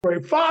Pray,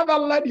 Father,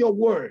 let your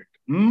word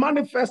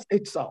manifest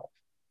itself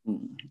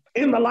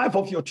in the life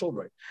of your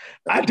children.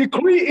 I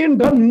decree in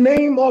the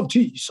name of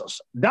Jesus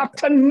that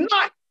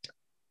tonight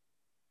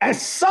a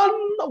son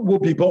will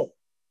be born.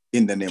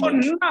 In the name of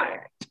Jesus.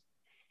 Tonight,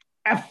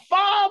 a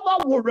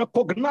father will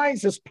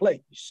recognize his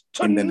place.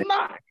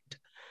 Tonight,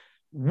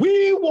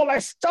 we will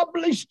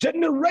establish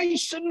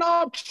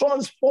generational,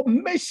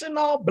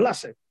 transformational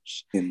blessings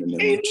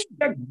in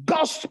the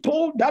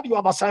gospel that you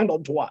have assigned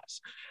unto us.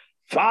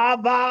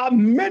 Father,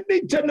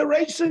 many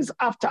generations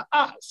after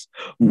us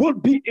will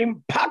be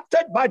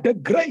impacted by the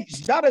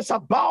grace that is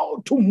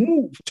about to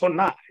move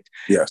tonight.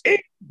 Yes. In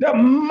the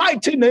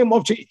mighty name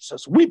of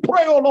Jesus, we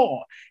pray, oh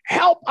Lord,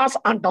 help us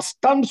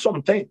understand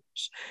some things.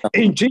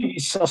 In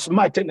Jesus'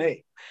 mighty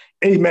name,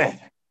 amen.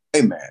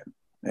 Amen.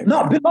 Amen.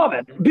 Now,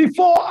 beloved,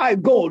 before I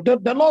go,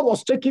 the Lord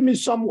was taking me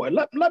somewhere.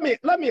 Let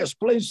me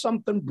explain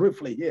something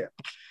briefly here.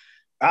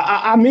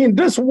 I mean,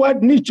 this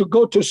word needs to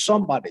go to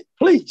somebody.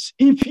 Please,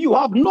 if you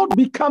have not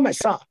become a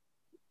son,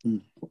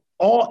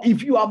 or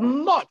if you have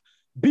not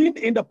been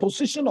in the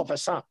position of a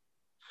son,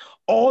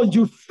 or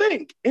you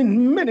think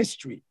in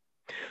ministry,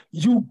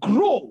 you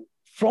grow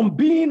from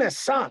being a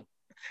son,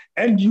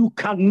 and you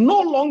can no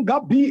longer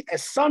be a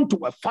son to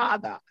a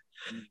father,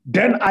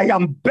 then I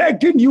am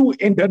begging you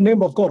in the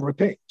name of God,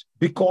 repent.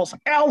 Because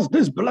else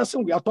this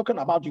blessing we are talking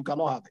about, you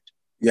cannot have it.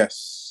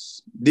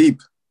 Yes,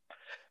 deep.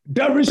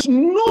 There is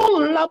no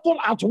level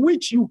at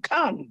which you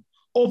can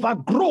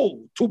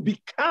overgrow to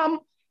become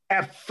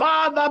a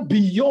father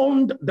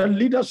beyond the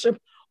leadership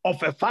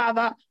of a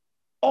father,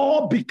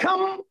 or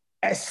become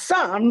a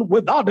son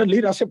without the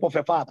leadership of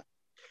a father.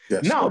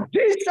 Yes, now, Lord.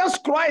 Jesus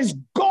Christ,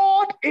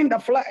 God in the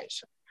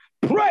flesh,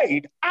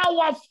 prayed,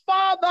 our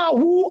Father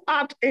who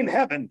art in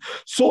heaven.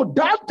 So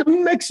that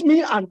makes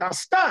me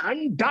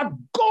understand that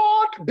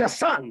God the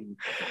Son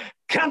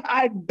can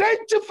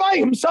identify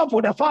himself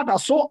with the Father.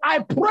 So I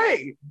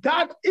pray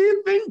that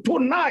even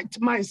tonight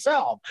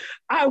myself,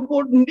 I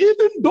would,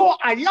 even though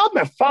I am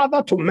a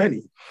father to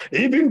many,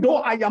 even though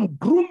I am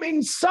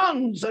grooming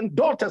sons and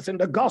daughters in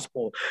the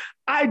gospel,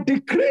 I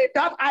decree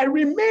that I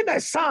remain a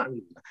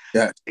son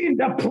in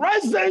the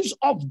presence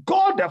of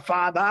God the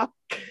Father,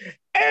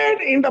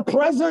 and in the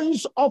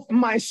presence of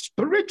my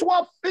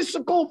spiritual,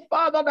 physical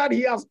father that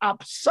he has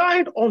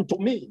assigned unto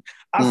me,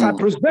 as I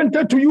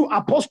presented to you,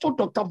 Apostle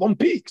Dr. Von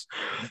Peaks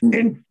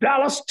in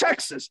Dallas,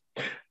 Texas.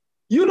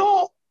 You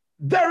know,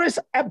 there is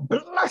a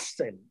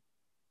blessing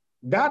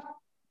that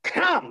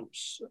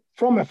comes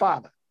from a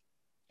father.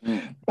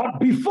 But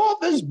before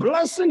this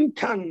blessing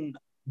can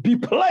be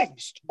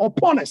placed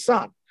upon a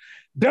son,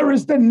 there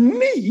is the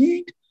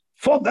need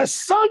for the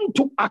son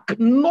to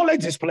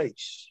acknowledge his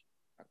place.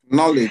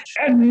 Knowledge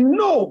and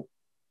know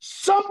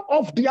some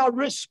of their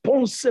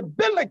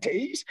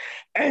responsibilities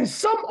and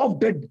some of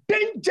the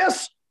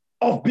dangers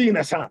of being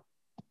a son.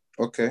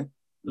 Okay.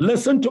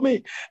 Listen to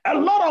me. A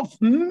lot of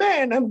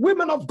men and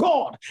women of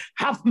God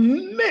have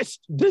missed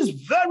this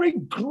very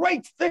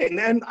great thing.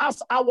 And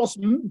as I was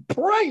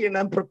praying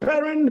and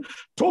preparing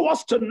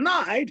towards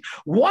tonight,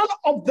 one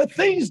of the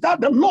things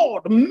that the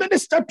Lord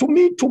ministered to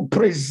me to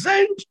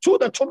present to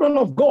the children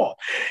of God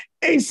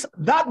is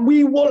that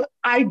we will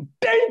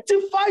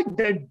identify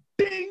the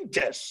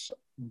dangers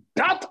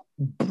that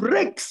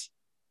breaks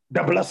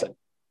the blessing.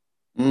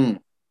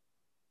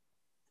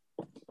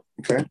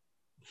 Okay.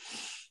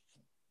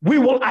 We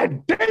will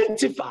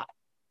identify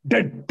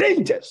the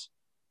dangers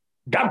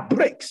that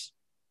breaks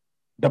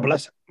the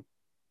blessing.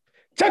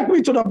 Take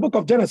me to the book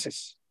of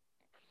Genesis.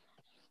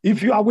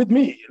 If you are with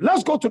me,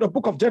 let's go to the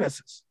book of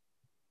Genesis.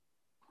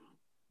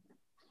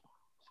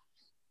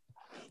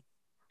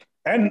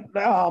 And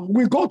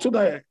we go to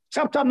the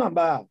chapter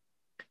number,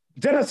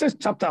 Genesis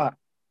chapter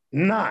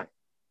 9.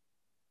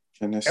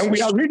 Genesis. And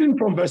we are reading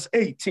from verse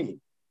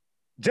 18.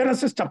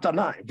 Genesis chapter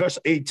 9, verse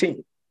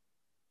 18.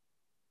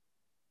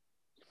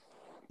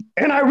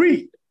 And I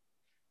read,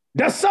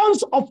 the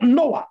sons of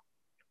Noah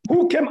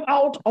who came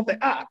out of the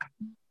ark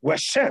were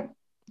Shem,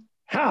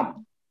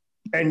 Ham,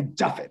 and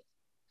Japheth.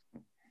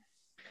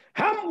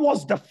 Ham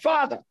was the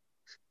father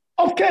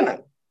of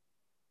Canaan.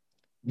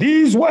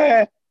 These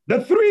were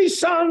the three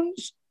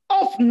sons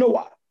of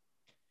Noah.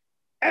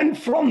 And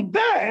from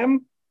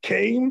them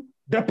came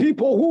the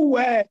people who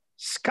were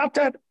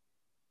scattered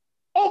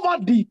over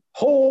the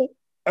whole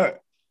earth.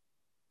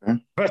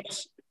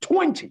 Verse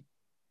 20.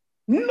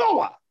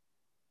 Noah,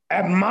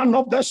 a man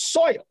of the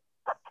soil,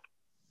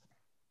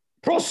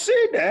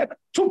 proceeded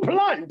to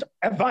plant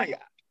a vineyard.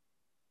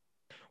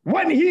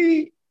 When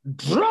he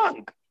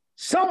drank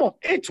some of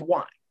its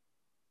wine,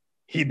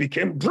 he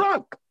became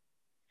drunk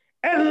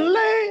and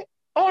lay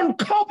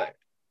uncovered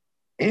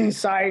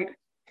inside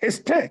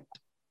his tent.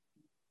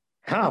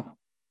 Ham,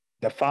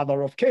 the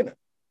father of Canaan,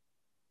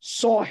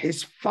 saw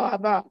his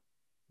father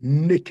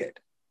naked.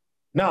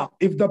 Now,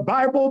 if the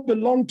Bible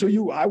belonged to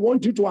you, I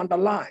want you to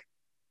underline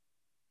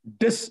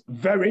this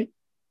very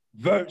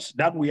verse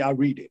that we are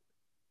reading.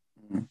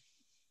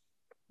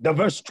 The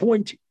verse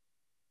 20.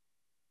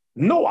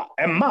 Noah,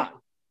 a man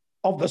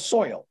of the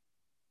soil,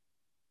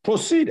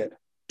 proceeded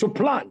to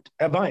plant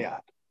a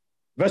vineyard.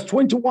 Verse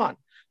 21,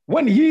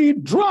 when he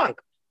drank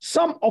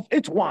some of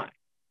its wine,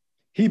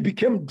 he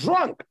became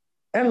drunk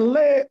and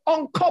lay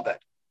uncovered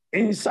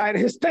inside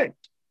his tent.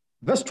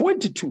 Verse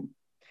 22,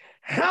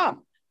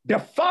 Ham, the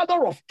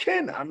father of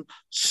Canaan,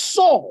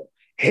 saw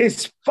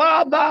his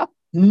father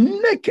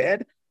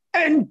naked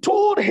and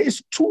told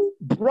his two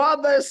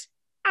brothers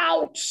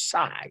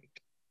outside.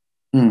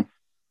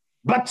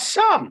 But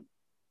Sam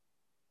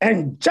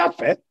and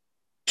Japheth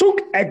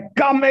took a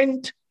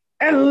garment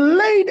and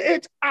laid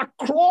it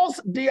across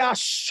their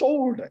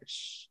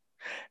shoulders.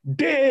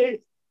 They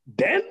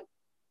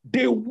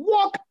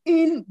walked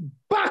in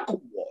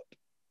backward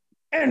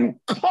and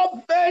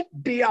covered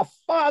their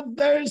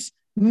father's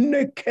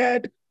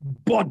naked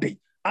body.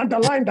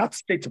 Underline that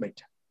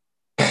statement.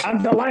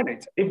 Underline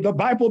it. If the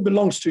Bible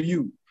belongs to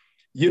you,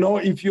 you know,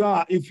 if you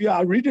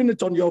are reading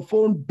it on your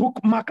phone,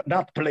 bookmark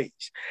that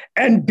place.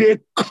 And they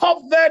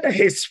covered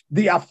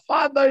their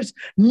father's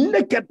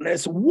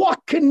nakedness,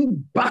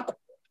 walking backward.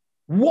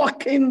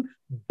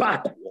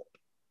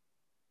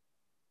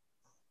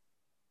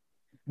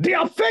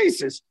 Their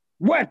faces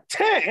were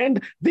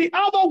turned the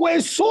other way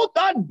so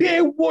that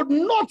they would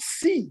not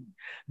see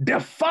the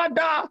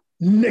father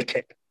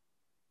naked.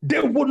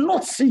 They would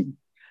not see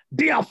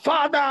their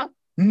father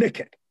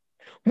naked.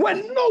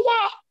 When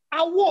Noah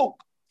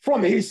awoke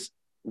from his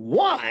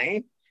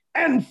wine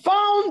and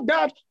found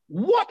that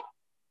what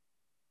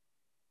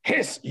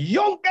his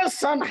younger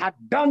son had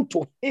done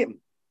to him,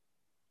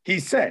 he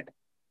said,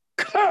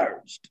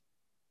 "Cursed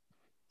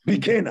be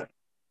Canaan,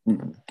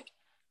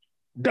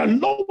 the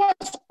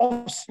lowest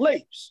of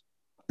slaves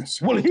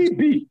will he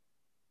be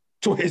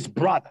to his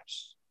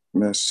brothers."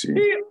 Mercy.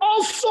 He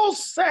also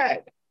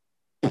said,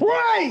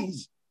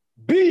 "Praise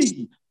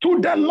be to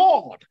the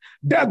Lord,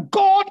 the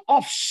God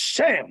of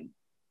Shem.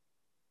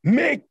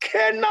 May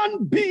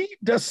Canaan be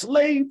the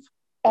slave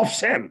of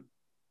Shem.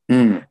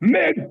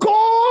 May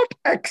God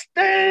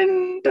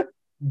extend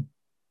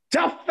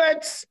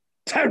Japheth's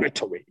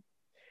territory.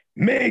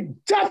 May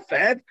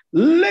Japheth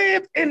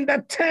live in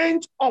the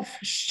tent of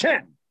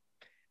Shem,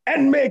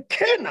 and may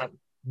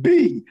Canaan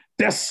be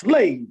the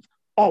slave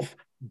of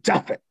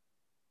Japheth."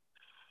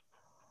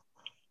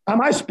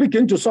 Am I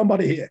speaking to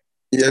somebody here?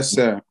 Yes,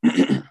 sir.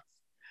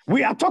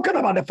 We are talking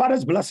about the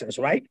father's blessings,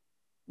 right?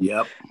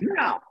 Yep.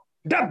 Now,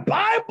 the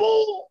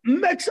Bible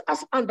makes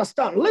us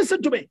understand.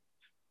 Listen to me.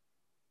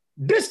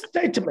 This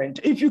statement,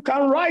 if you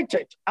can write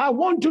it, I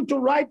want you to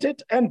write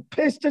it and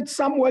paste it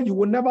somewhere you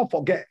will never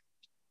forget.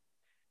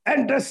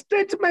 And the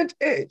statement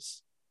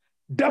is,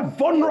 the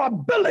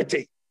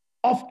vulnerability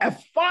of a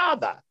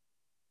father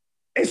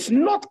is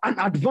not an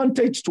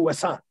advantage to a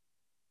son.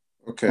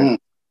 Okay.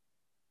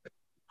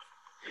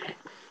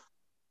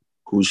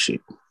 Push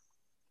it.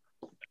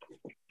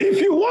 If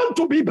you want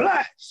to be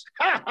blessed,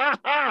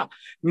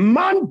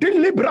 man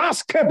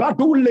delibraske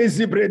badu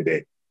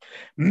lezibrende,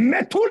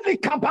 metuli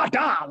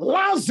kabada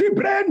la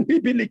zibren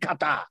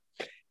bibilikata,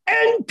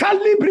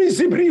 entalibri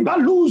zibri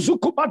baluzu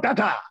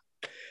kubadada.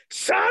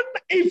 Son,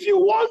 if you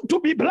want to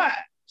be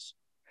blessed,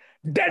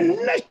 the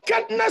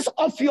nakedness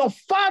of your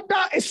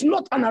father is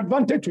not an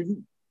advantage to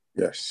you.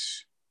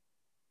 Yes.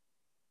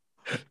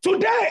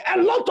 Today, a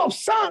lot of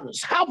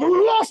sons have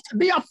lost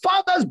their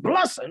father's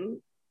blessing.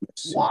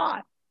 Mercy.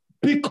 Why?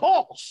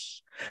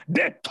 Because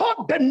they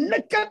thought the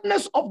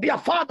nakedness of their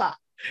father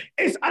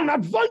is an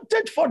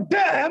advantage for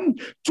them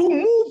to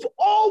move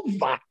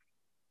over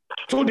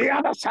to the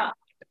other side.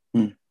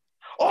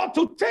 Or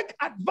to take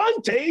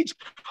advantage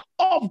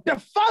of the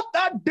fact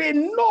that they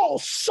know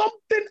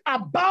something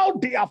about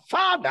their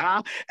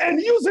father and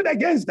use it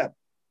against them.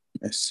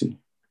 Mercy.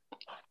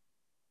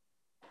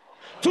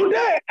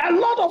 Today, a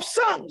lot of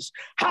sons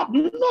have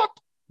not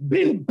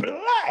been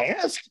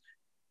blessed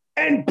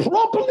and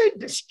properly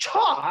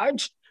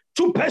discharged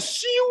to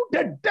pursue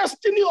the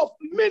destiny of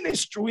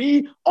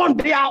ministry on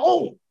their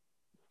own.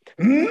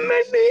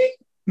 Many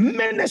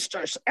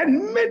ministers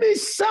and many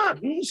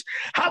sons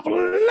have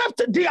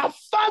left their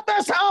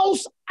father's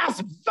house as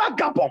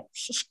vagabonds,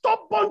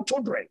 stubborn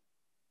children.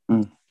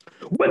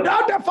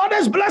 Without the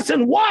father's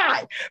blessing.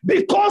 Why?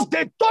 Because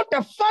they thought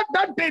the fact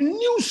that they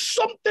knew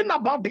something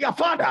about their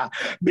father,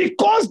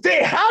 because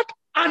they had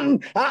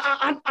an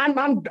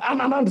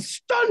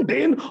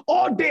understanding,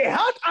 or they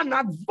had an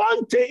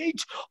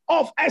advantage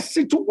of a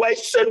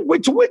situation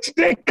which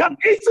they can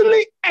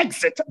easily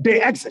exit.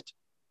 They exit.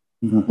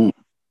 The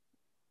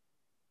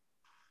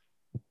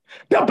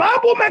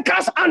Bible makes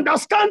us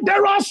understand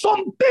there are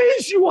some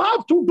things you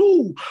have to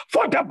do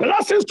for the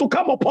blessings to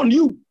come upon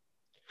you.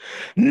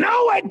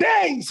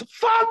 Nowadays,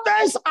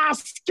 fathers are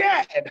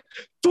scared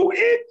to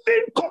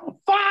even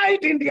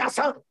confide in their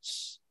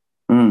sons.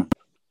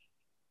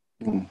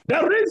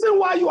 The reason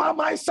why you are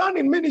my son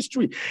in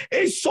ministry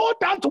is so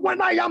that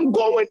when I am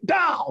going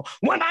down,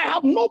 when I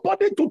have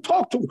nobody to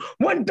talk to,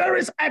 when there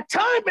is a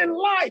time in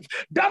life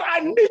that I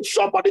need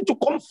somebody to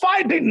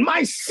confide in,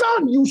 my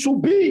son, you should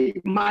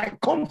be my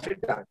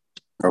confidant.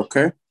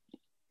 Okay.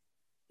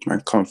 My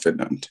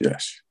confidant,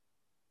 yes.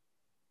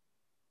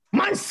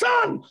 My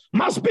son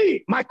must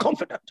be my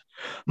confidant.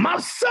 My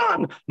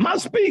son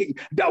must be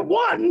the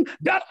one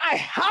that I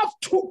have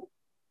to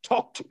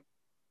talk to.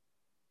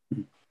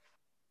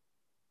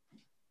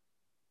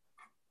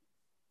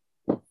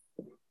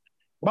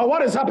 But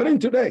what is happening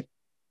today?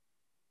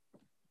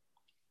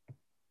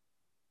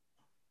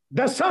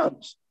 The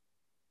sons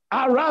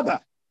are rather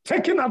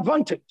taking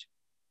advantage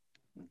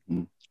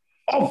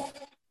of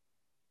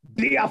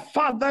their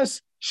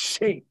father's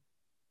shame.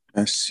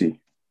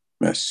 Mercy.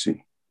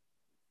 Mercy.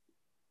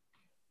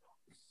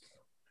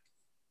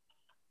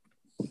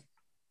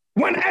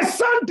 When a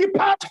son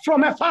departs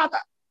from a father,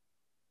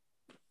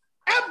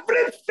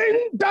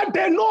 everything that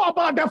they know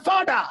about the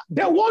father,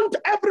 they want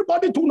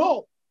everybody to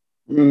know.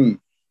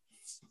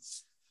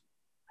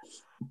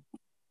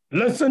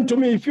 Listen to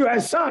me, if you're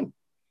a son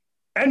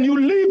and you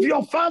leave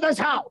your father's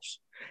house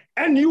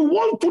and you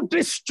want to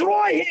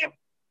destroy him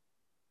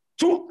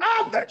to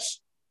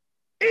others,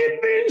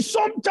 even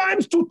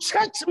sometimes to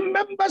church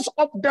members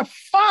of the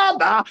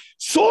father,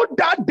 so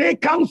that they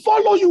can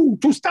follow you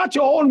to start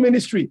your own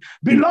ministry.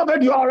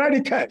 Beloved, you are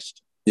already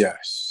cursed.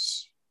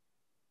 Yes.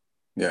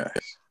 Yes.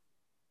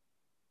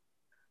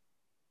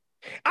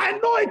 I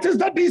know it is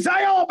the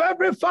desire of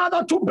every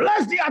father to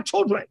bless their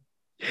children,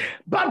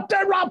 but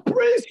there are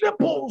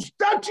principles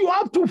that you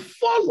have to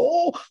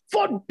follow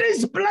for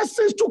these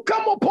blessings to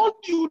come upon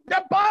you.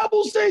 The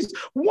Bible says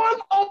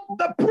one of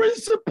the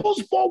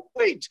principles for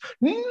which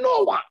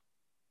Noah,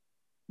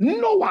 do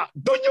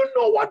you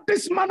know what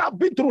this man has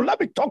been through? Let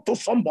me talk to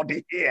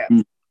somebody here.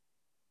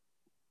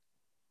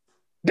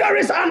 There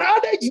is an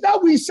adage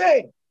that we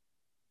say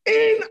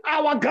in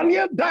our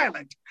Ghanaian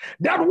dialect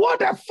that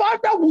what a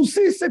father will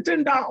see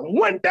sitting down,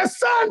 when the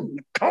son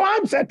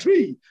climbs a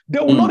tree, they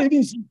will not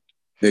even see.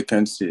 They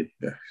can see.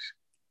 Yes.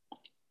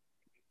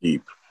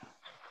 Deep.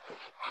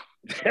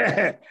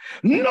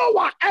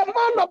 Noah, a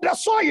man of the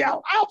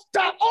soil,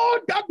 after all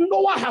that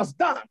Noah has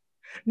done,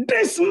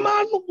 this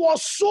man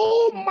was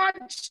so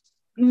much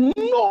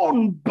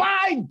known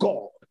by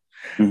God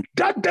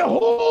that the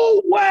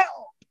whole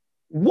world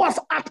was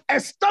at a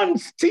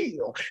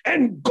standstill,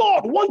 and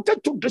God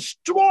wanted to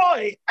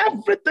destroy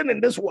everything in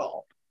this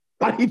world.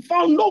 But he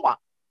found Noah.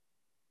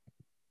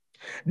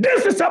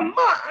 This is a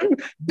man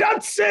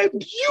that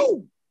saved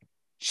you,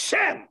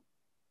 Shem,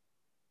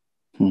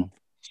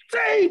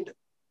 saved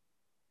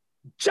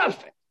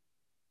Japheth,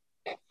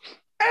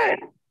 and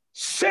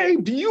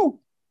saved you,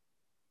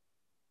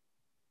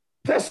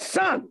 the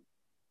son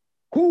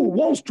who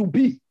wants to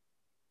be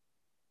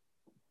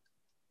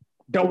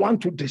the one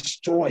to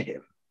destroy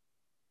him.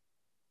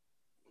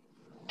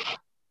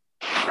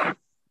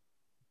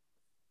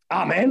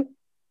 Amen.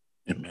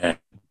 Amen.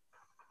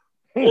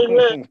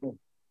 Amen.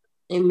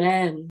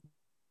 Amen.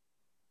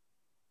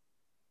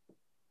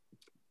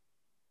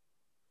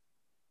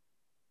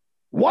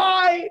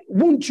 Why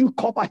won't you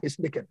cover his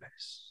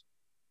nakedness?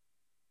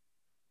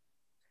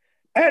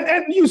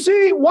 And you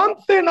see,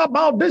 one thing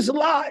about this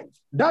life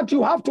that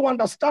you have to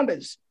understand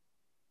is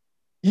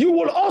you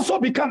will also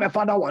become a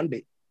father one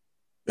day.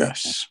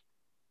 Yes.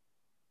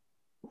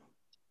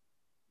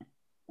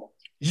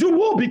 You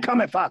will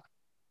become a father.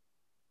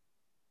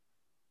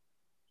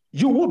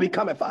 You will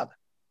become a father.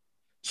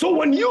 So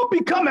when you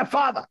become a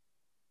father,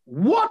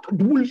 what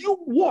will you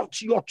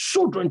want your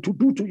children to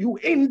do to you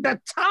in the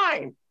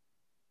time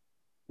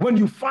when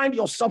you find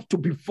yourself to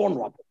be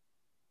vulnerable?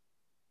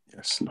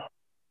 Yes, Lord.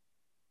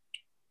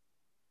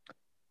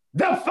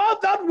 The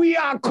fact that we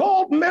are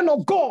called men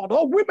of God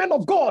or women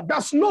of God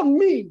does not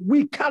mean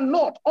we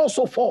cannot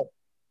also fall.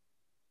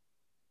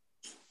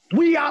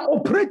 We are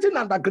operating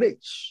under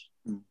grace.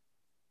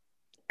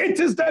 It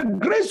is the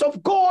grace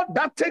of God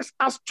that takes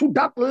us to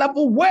that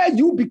level where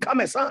you become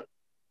a son.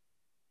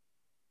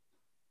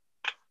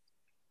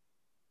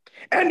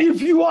 And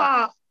if you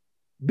are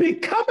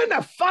becoming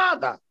a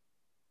father,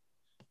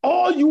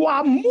 or you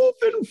are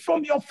moving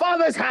from your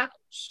father's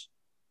house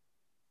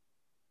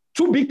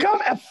to become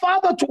a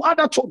father to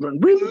other children,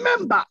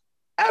 remember,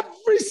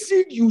 every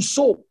seed you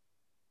sow,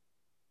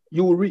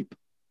 you will reap.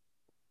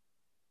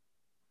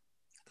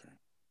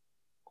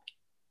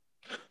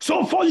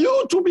 So for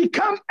you to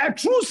become a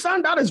true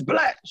son that is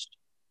blessed,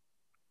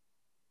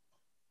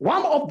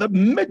 one of the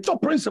major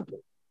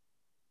principles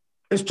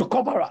is to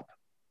cover up.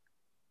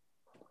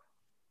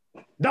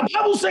 The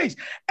Bible says,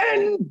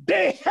 and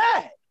they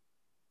heard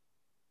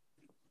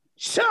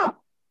Shem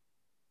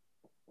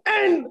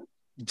and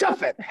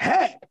Japheth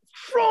heard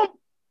from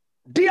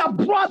their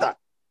brother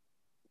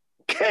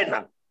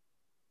Canaan.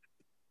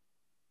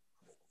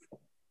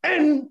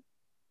 And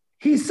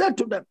he said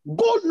to them,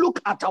 go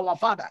look at our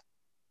father.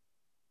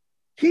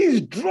 He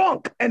is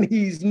drunk and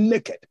he is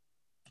naked.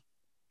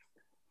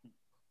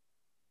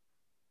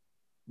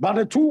 But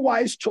the two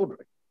wise children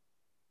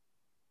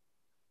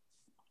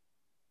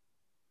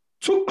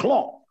took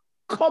cloth,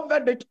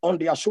 covered it on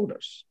their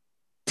shoulders,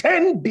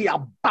 turned their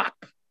back,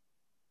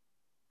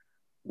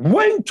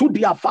 went to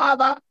their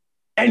father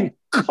and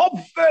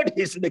covered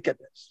his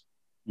nakedness.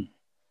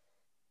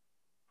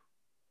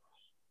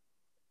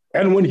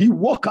 And when he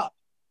woke up,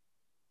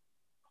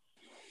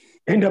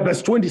 In the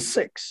verse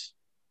 26,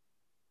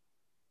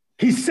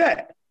 he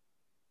said,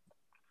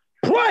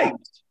 praise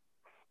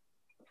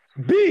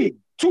be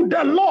to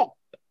the Lord,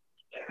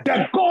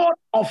 the God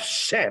of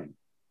Shem.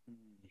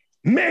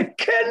 May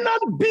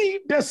Canaan be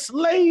the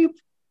slave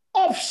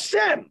of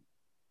Shem.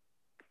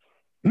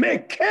 May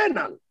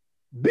Canaan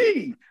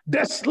be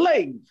the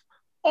slave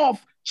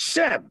of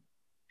Shem.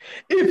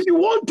 If you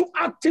want to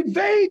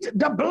activate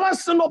the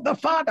blessing of the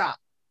Father,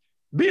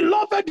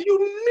 beloved, you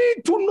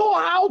need to know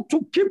how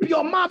to keep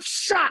your mouth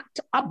shut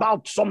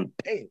about some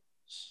things.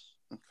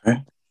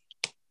 Okay.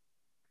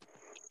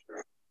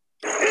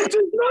 It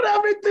is not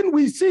everything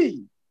we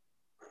see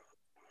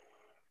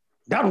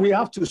that we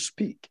have to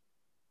speak.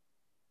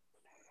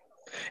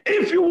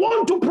 If you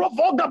want to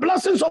provoke the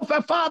blessings of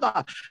a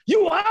father,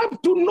 you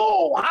have to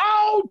know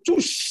how to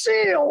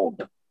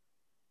shield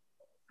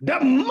the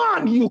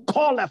man you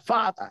call a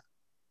father.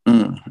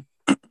 Mm.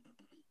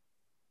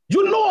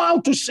 You know how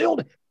to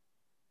shield him.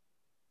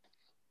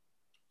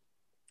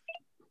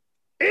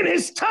 In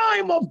his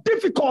time of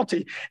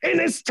difficulty, in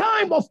his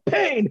time of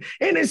pain,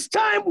 in his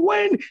time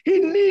when he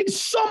needs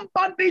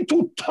somebody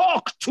to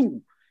talk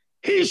to,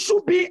 he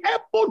should be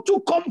able to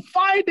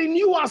confide in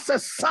you as a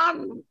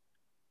son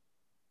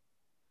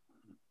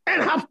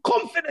and have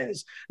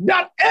confidence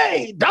that,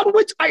 hey, that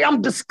which I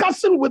am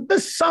discussing with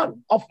this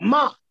son of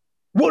mine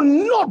will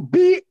not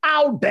be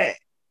out there.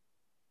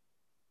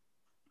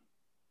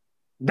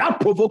 That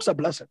provokes a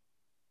blessing.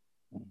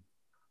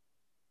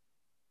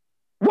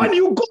 When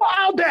you go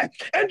out there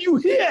and you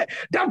hear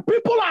that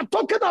people are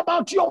talking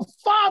about your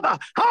father,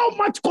 how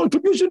much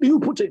contribution do you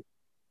put in?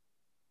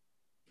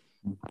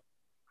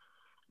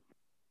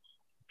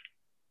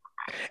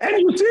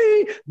 And you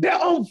see,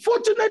 the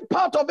unfortunate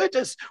part of it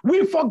is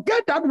we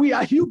forget that we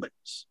are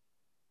humans.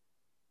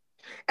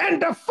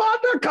 And the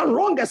father can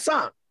wrong a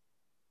son.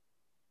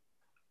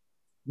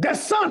 The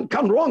son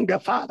can wrong the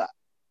father.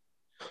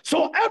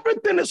 So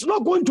everything is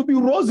not going to be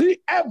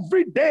rosy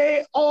every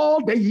day,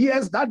 all the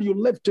years that you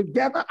live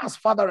together as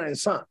father and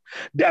son.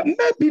 There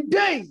may be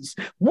days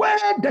where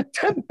the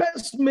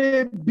tempest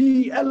may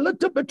be a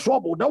little bit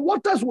troubled. The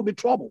waters will be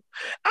troubled.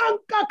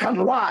 Anger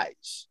can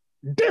rise.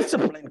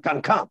 Discipline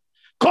can come.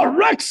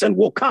 Correction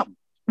will come.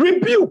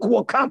 Rebuke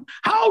will come.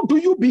 How do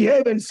you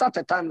behave in such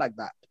a time like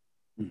that?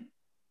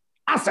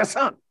 As a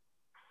son.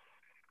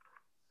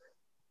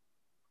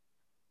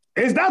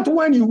 Is that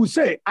when you will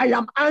say, I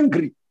am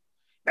angry?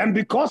 And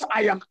because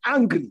I am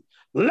angry,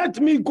 let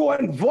me go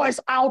and voice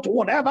out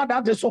whatever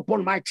that is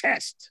upon my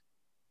chest.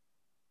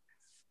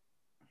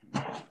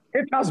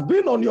 It has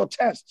been on your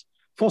chest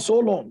for so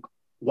long.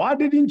 Why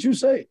didn't you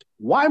say it?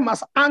 Why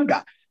must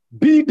anger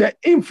be the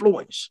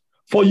influence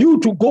for you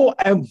to go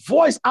and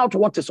voice out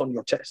what is on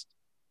your chest?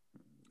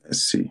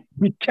 Let's see.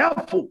 Be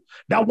careful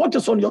that what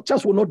is on your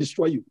chest will not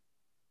destroy you.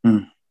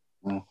 Mm.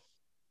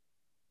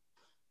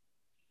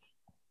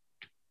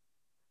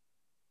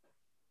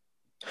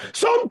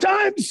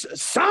 Sometimes,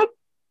 son,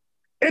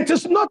 it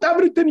is not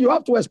everything you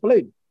have to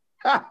explain.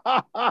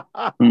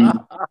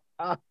 Mm.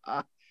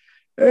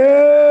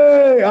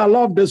 Hey, I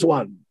love this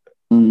one.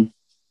 Mm.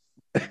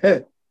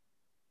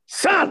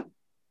 Son,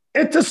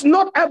 it is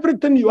not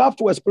everything you have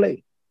to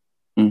explain.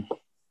 Mm.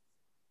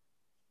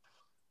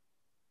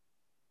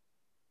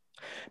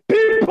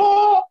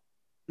 People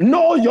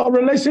know your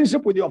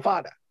relationship with your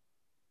father.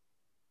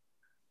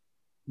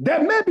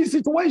 There may be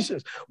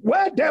situations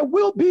where there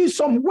will be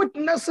some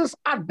witnesses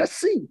at the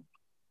scene.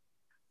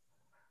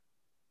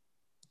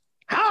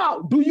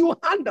 How do you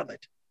handle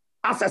it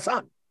as a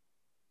son?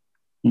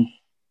 Mm.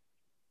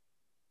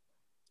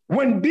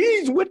 When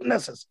these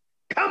witnesses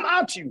come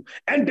at you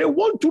and they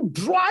want to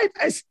drive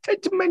a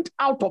statement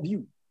out of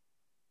you,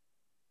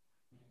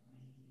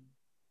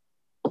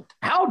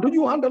 how do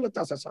you handle it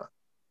as a son?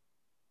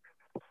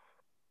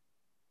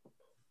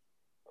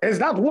 Is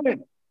that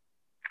when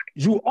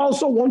you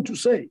also want to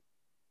say,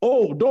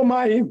 oh, don't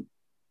mind him.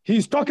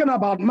 He's talking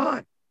about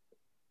mine.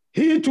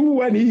 He too,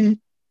 when he...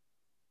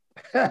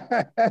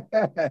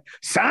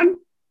 Son,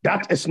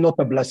 that is not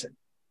a blessing.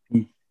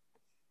 Mm.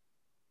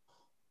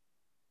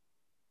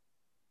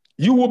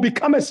 You will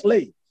become a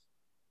slave.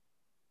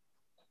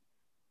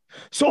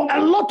 So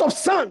a lot of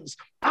sons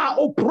are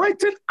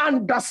operating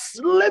under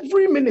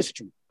slavery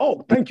ministry.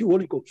 Oh, thank you,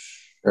 Holy Ghost.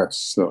 Yes,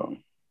 sir.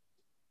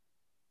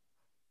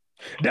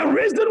 The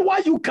reason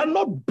why you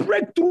cannot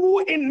break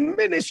through in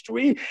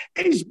ministry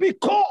is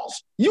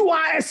because you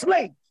are a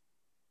slave.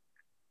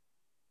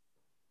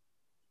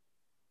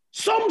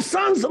 Some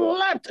sons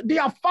left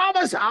their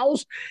father's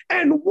house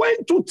and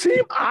went to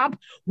team up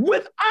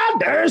with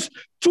others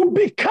to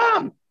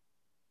become.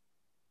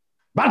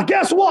 But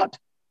guess what?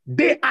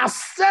 They are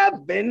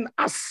serving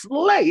as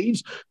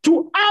slaves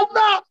to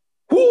others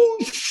who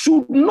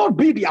should not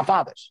be their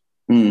fathers.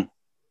 Mm.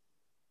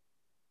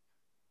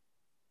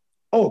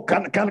 Oh,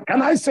 can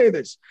I say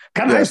this?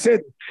 Can I say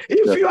this?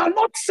 If you are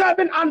not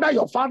serving under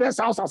your father's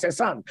house as a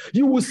son,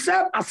 you will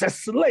serve as a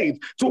slave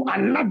to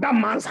another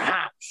man's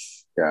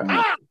house.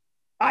 Yeah.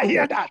 I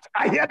hear that.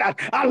 I hear that.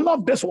 I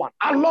love this one.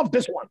 I love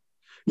this one.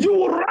 You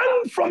will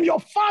run from your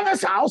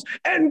father's house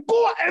and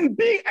go and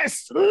be a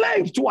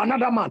slave to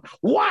another man.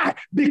 Why?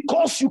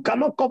 Because you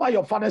cannot cover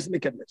your father's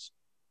nakedness.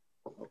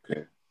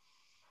 Okay.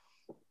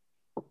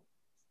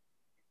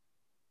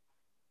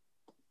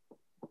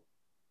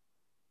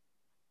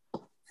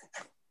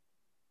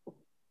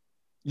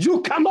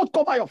 You cannot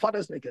cover your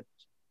father's nakedness.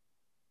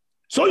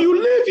 So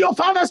you leave your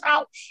father's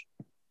house.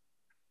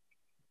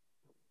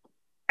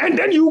 And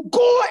then you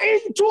go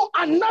into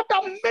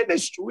another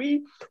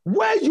ministry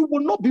where you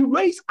will not be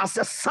raised as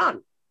a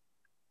son.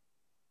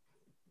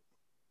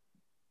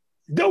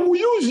 They will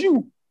use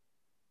you.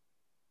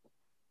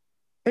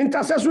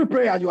 Intercessory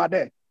prayer, you are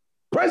there.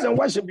 Praise and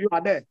worship, you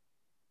are there.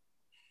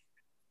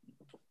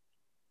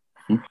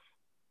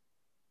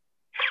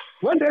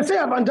 When they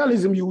say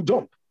evangelism, you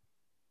jump.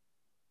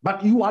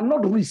 But you are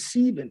not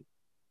receiving.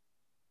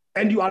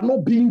 And you are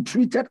not being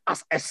treated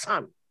as a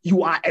son.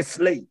 You are a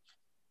slave.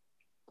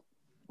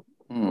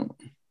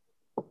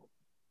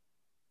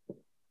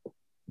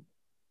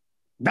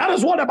 That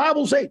is what the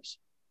Bible says.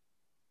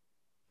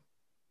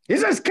 It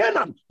says,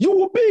 Canaan, you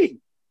will be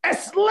a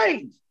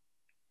slave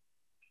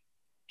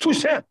to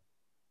Shem.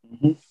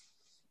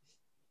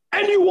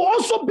 And you will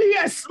also be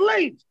a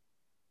slave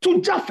to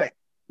Japheth.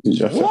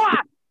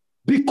 Why?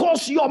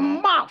 Because your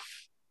mouth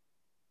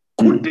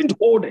couldn't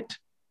hold it.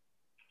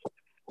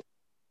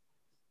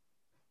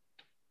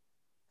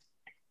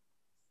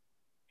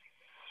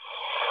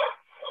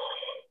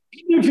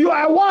 If you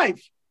are a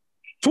wife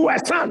to a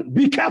son,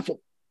 be careful.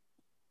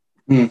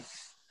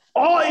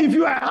 Or if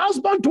you are a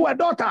husband to a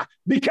daughter,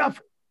 be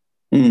careful.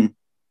 The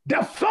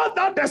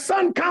further the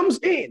son comes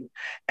in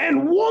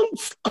and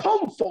wants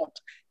comfort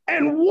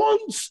and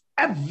wants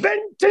a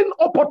venting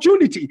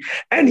opportunity,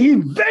 and he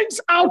vents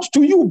out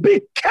to you,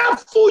 be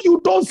careful you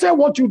don't say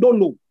what you don't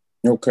know.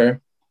 Okay.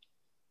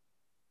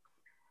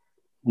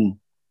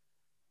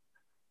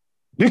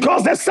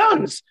 Because the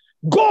sons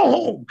go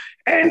home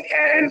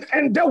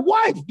and the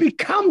wife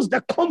becomes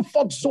the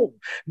comfort zone.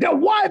 The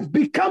wife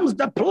becomes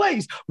the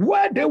place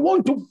where they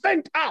want to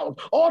vent out.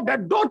 Or the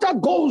daughter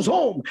goes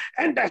home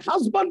and the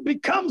husband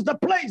becomes the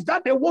place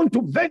that they want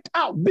to vent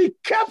out. Be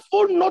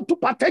careful not to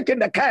partake in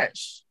the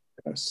curse.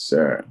 Yes,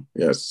 sir.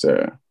 Yes,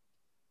 sir.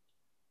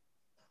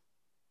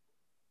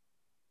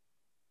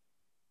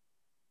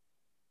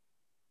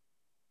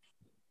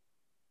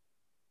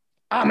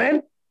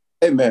 Amen.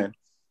 Amen.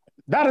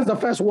 That is the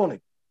first warning.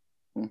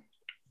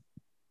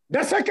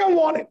 The second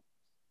warning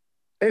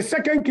is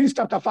 2 Kings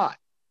chapter 5.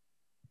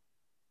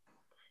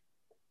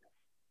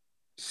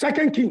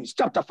 2 Kings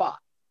chapter 5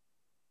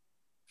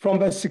 from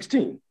verse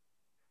 16.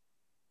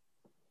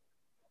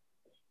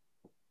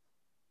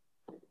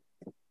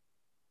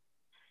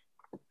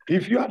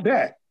 If you are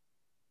there,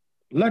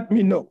 let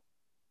me know.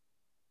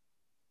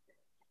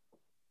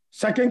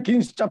 2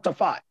 Kings chapter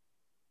 5,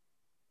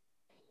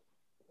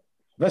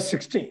 verse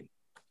 16.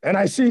 And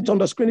I see it on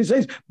the screen. It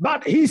says,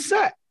 but he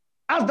said,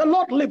 as the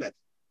Lord liveth,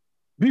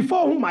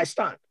 before whom I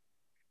stand,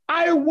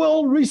 I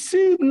will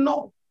receive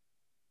none.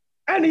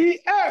 And he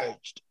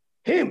urged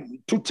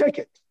him to take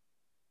it,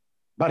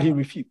 but he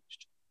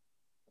refused.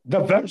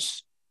 The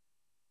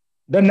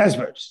next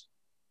verse.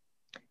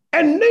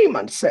 And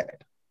Naaman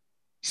said,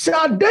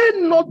 shall they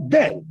not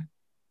then,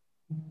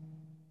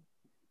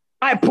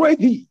 I pray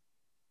thee,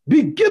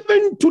 be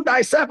given to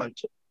thy servant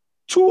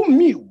 2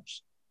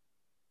 mules,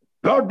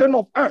 burden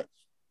of earth,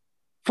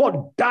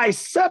 for thy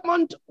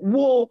servant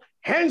will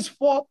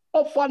henceforth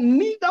offer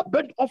neither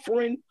burnt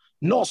offering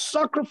nor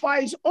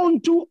sacrifice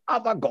unto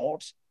other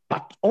gods,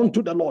 but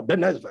unto the Lord. The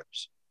next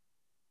verse.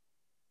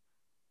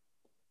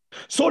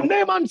 So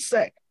Naaman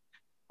said,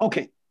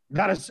 okay,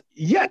 that is,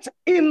 yet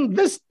in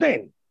this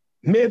thing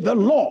may the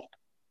Lord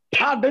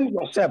pardon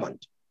your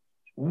servant.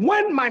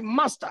 When my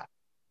master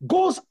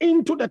goes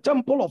into the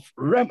temple of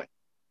Rimmon.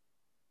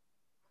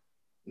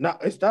 Now,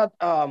 is that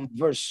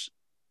verse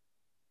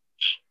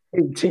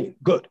 18?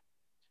 Good.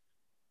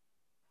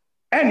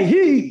 And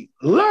he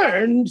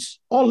learns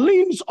or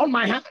leans on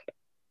my hand,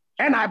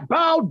 and I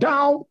bow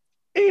down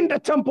in the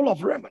temple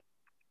of Rimmon.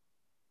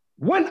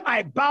 When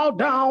I bow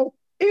down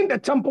in the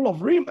temple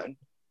of Rimmon,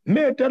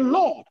 may the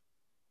Lord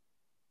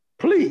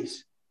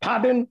please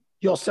pardon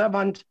your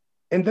servant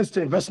in this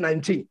thing, verse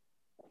 19.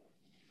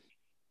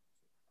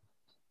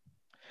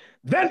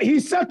 Then he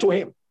said to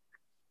him,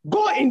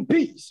 go in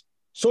peace.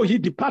 So he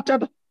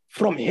departed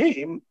from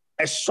him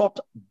a short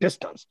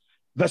distance.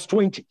 Verse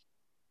 20.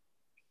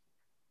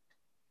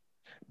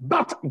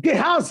 But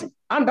Gehazi,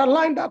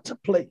 underline that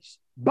place,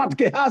 but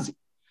Gehazi,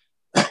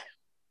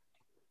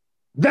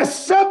 the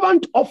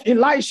servant of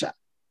Elisha,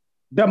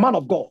 the man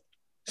of God,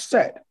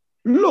 said,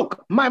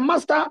 look, my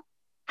master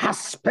has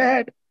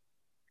spared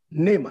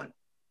Naaman,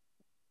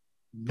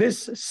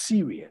 this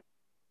Syrian,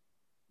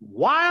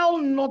 while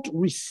not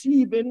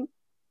receiving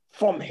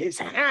from his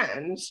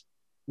hands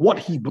what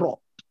he brought.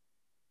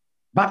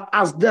 But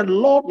as the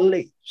Lord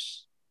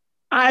lives,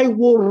 I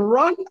will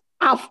run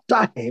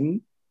after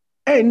him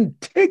and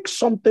take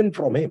something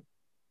from him.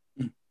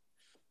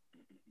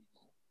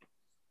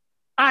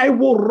 I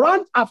will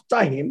run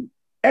after him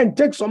and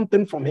take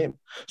something from him.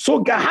 So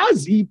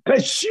Gehazi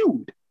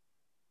pursued.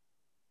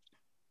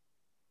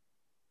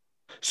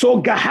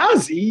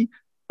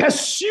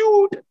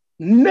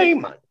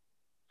 Naaman.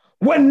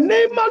 When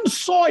Naaman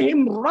saw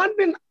him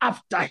running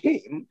after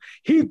him,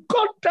 he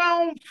got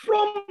down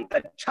from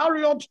the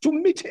chariot to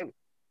meet him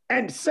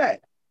and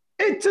said,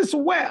 "It is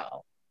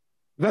well."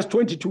 Verse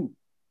 22.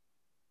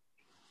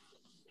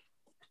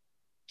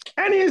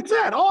 And he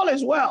said, "All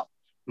is well.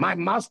 My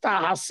master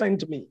has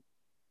sent me,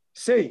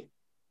 saying,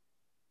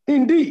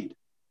 indeed,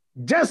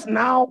 just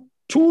now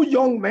 2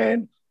 young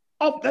men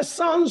of the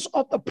sons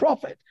of the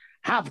prophet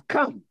have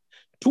come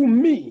to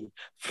me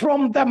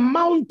from the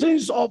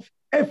mountains of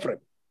Ephraim.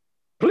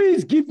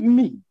 Please give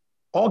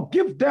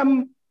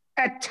them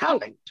a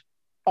talent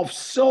of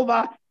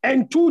silver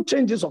and 2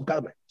 changes of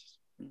garments."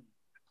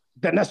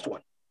 The next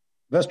one,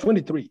 verse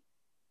 23.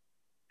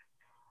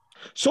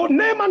 So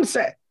Naaman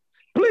said,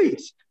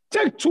 "Please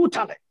take 2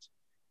 talents."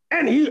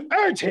 And he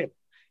urged him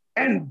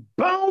and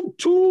bound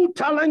 2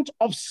 talents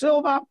of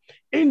silver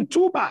in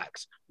 2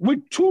 bags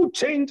with 2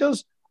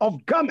 changes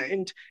of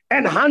garment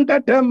and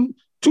handed them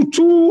to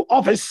 2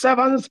 of his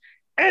servants,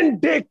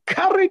 and they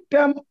carried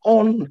them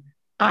on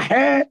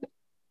ahead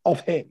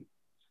of him.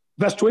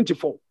 Verse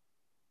 24.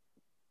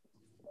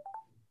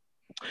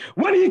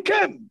 When he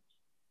came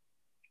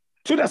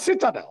to the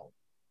citadel,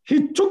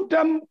 he took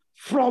them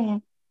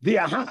from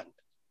their hand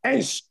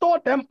and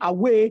stored them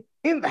away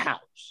in the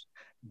house.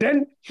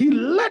 Then he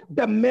let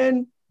the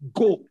men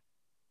go,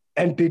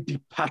 and they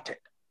departed.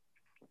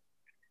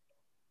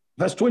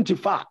 Verse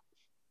 25.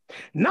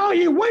 Now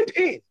he went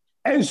in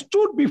and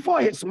stood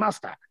before his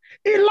master.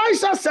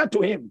 Elisha said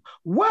to him,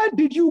 "Where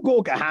did you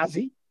go,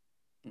 Gehazi?"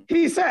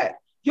 He said,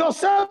 "Your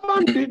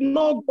servant did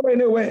not go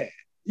anywhere.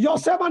 Your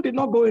servant did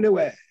not go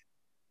anywhere."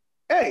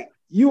 Hey,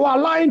 you are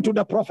lying to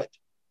the prophet.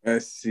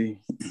 Let's see.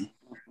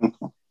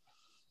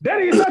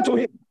 Then he said to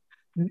him,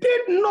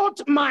 "Did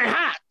not my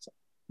heart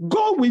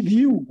go with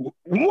you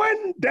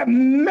when the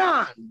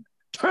man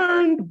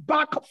turned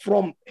back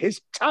from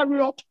his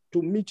chariot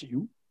to meet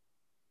you?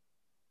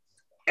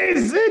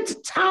 Is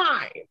it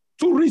time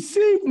to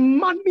receive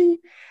money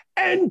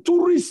and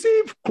to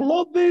receive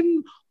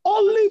clothing,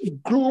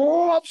 olive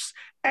groves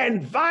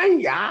and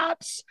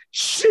vineyards,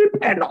 sheep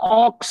and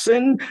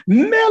oxen,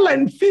 male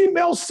and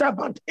female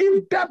servant?"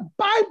 If the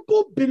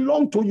Bible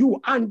belongs to you,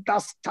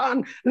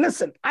 understand.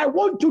 Listen, I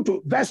want you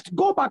to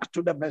go back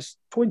to the verse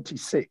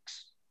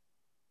 26.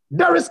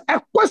 There is a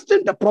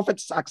question the prophet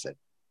is asking.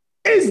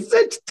 Is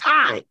it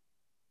time?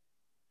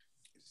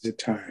 Is it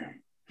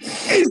time?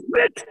 Is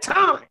it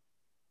time?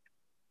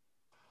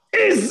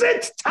 Is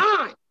it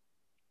time?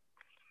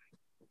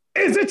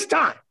 Is it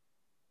time?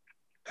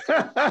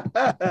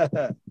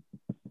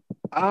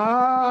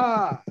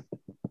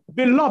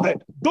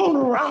 Beloved, don't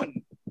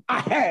run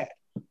ahead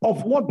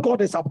of what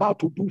God is about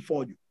to do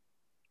for you.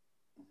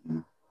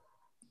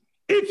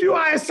 If you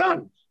are a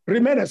son,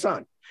 remain a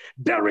son.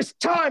 There is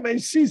time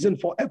and season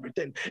for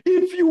everything.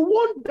 If you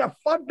want the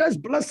Father's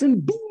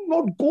blessing, do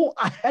not go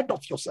ahead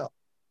of yourself.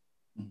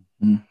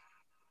 Mm-hmm.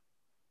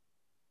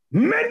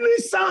 Many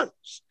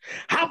sons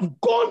have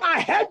gone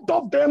ahead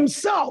of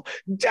themselves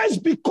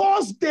just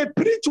because they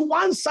preach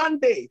one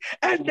Sunday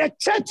and the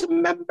church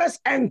members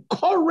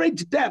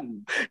encourage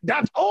them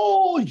that,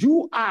 "Oh,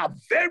 you are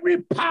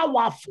very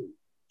powerful."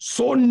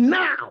 So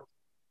now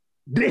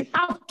they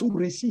have to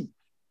receive.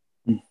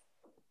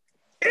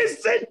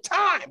 Is it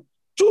time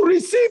to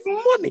receive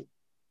money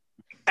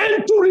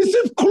and to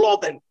receive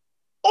clothing,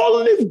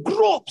 olive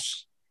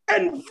groves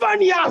and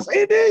vineyards?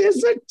 It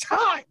is a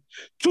time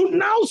to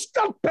now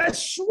start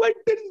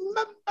persuading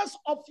members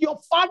of your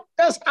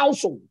father's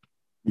household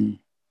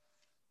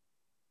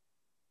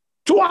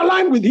to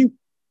align with you.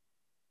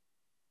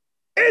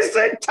 Is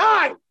it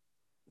time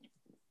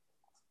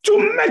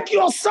to make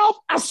yourself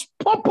as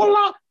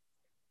popular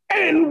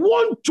and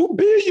want to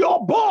be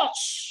your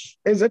boss?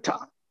 Is it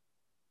time?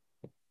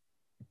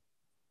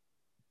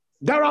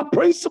 There are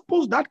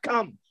principles that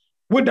come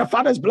with the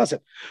Father's blessing.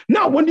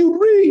 Now, when you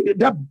read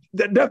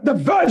the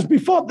verse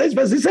before this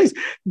verse, it says,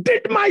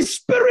 "Did my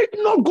spirit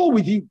not go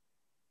with you?"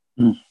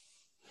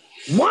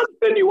 One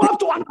thing you have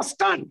to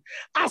understand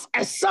as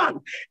a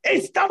son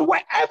is that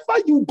wherever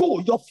you go,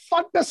 your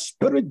Father's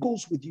spirit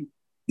goes with you.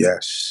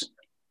 Yes.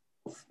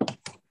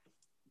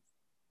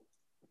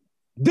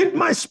 Did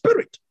my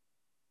spirit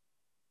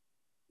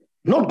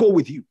not go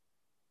with you?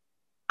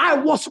 I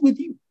was with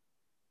you.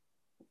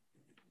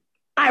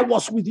 I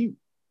was with you.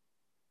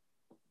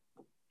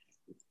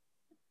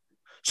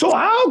 So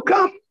how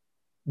come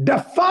the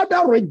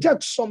father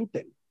rejects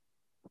something,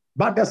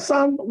 but the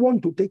son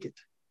wants to take it?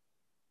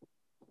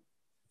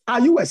 Are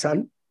you a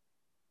son?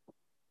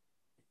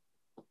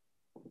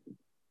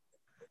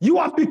 You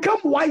have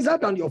become wiser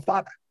than your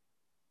father.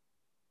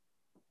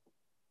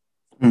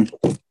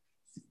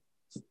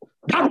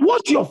 That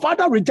what your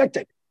father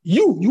rejected,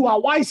 you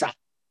are wiser.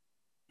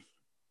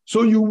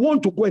 So you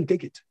want to go and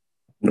take it.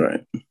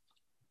 Right.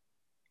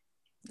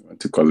 You want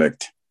to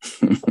collect.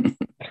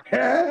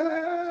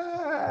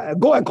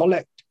 Go and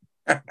collect.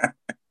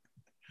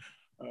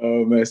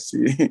 Oh,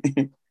 mercy.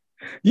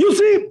 You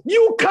see,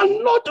 you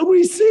cannot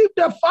receive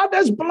the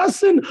Father's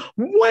blessing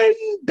when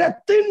the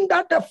thing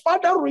that the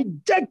Father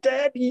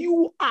rejected,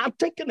 you are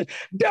taking it.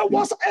 There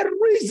was a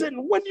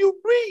reason when you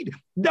read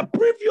the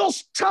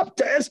previous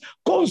chapters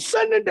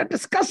concerning the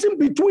discussion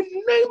between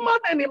Naaman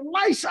and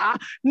Elisha.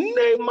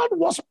 Naaman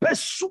was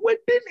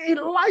persuading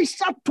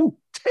Elisha to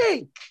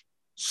take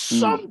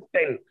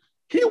something.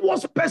 He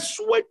was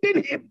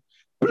persuading him,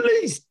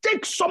 please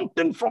take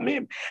something from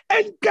him.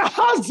 And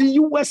Gehazi,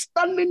 you were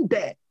standing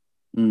there.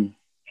 And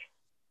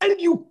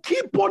you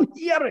keep on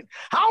hearing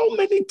how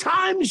many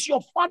times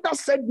your father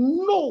said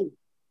no.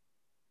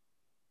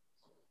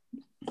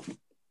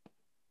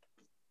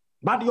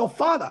 But your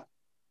father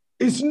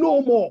is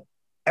no more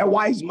a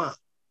wise man.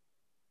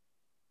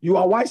 You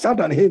are wiser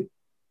than him.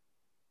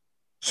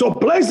 So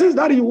places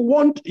that he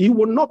will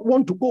not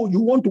want to go,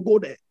 you want to go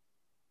there.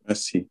 I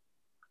see.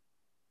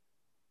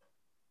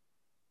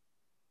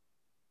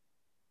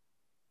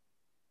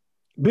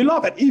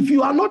 Beloved, if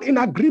you are not in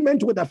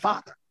agreement with the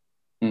Father,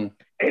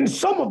 in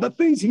some of the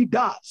things he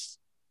does,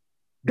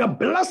 the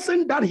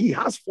blessing that he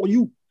has for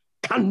you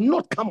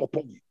cannot come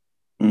upon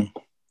you.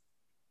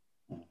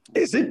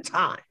 Is it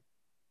time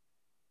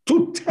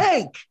to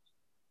take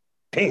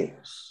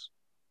things?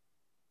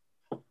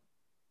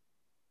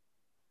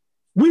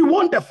 We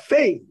want the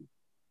fame.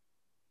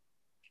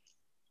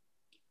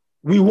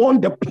 We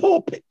want the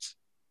pulpit.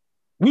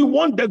 We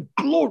want the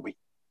glory.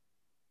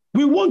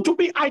 We want to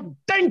be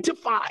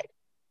identified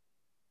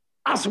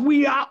as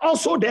we are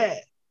also there.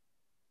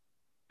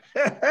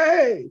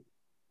 Hey.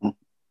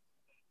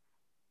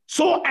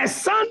 So a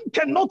son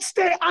cannot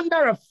stay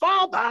under a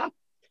father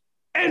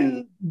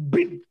and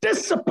be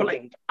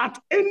disciplined at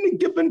any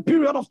given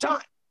period of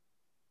time.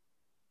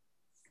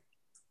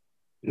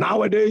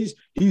 Nowadays,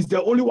 he's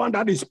the only one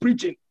that is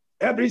preaching.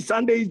 Every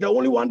Sunday, he's the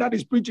only one that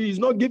is preaching. He's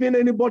not giving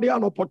anybody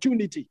an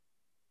opportunity.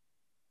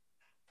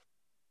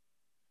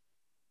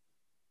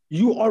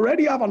 You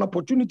already have an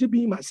opportunity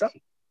being my son.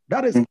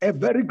 That is a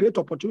very great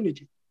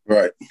opportunity.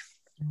 Right.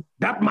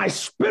 That my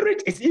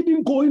spirit is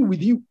even going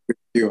with you.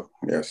 You,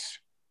 yes.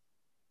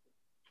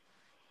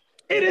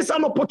 It is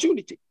an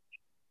opportunity.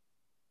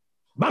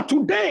 But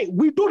today,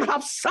 we don't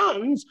have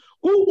sons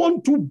who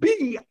want to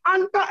be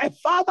under a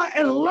father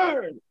and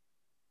learn.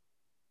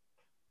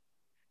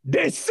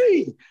 They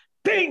see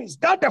things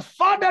that the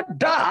father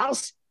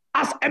does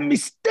as a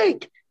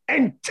mistake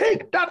and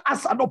take that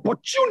as an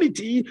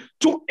opportunity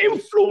to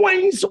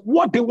influence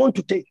what they want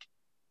to take.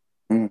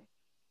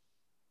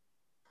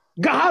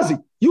 Gehazi,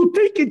 you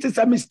think it is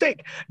a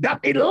mistake that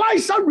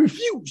Elisha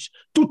refused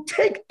to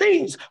take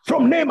things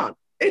from Naaman.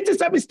 It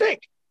is a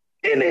mistake.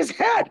 In his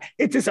head,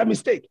 it is a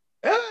mistake.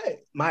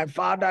 Hey, my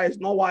father is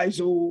not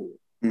wise.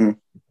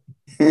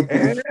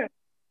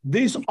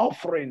 This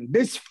offering,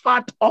 this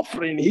fat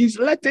offering, he's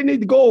letting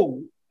it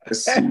go.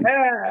 He's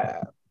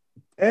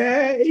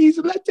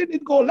letting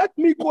it go. Let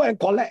me go and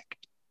collect.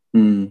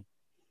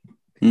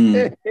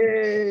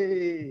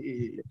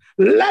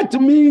 Let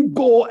me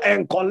go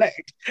and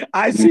collect.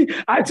 I see,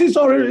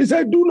 sorry, he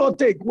said, do not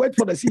take, wait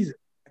for the season.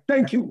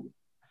 Thank you.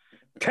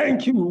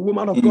 Thank you,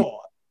 woman of God.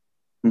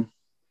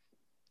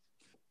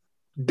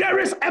 There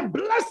is a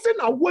blessing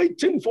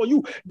awaiting for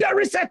you. There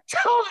is a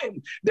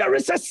time. There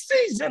is a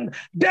season.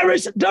 There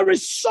is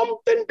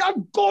something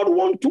that God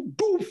wants to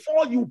do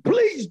for you.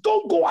 Please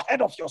don't go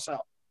ahead of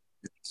yourself.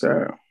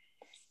 Sir.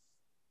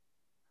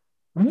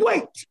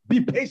 Wait.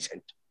 Be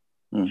patient.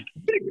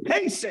 Be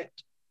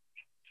patient.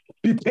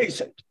 Be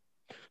patient.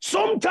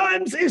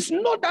 Sometimes it's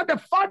not that the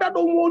Father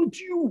don't want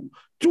you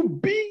to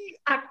be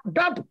at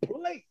that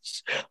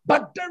place,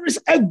 but there is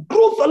a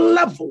growth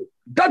level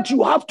that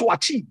you have to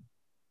achieve.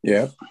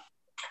 Yeah.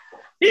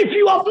 If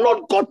you have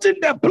not gotten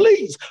there,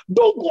 please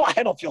don't go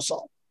ahead of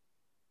yourself.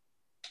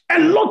 A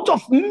lot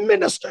of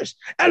ministers,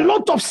 a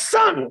lot of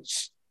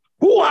sons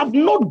who have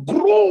not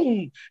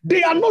grown,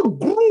 they are not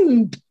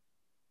groomed.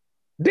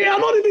 They are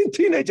not even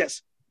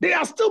teenagers. They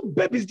are still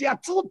babies. They are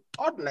still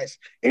toddlers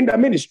in the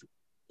ministry.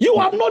 You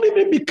have not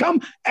even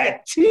become a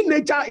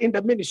teenager in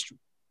the ministry.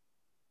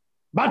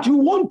 But you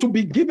want to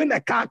be given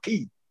a car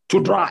key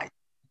to drive.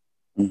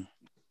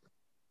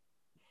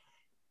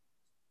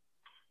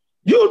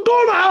 You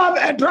don't have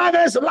a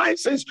driver's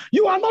license.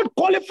 You are not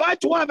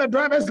qualified to have a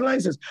driver's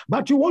license,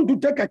 but you want to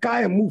take a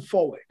car and move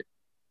forward.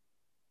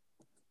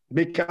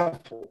 Be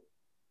careful.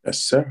 Yes,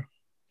 sir.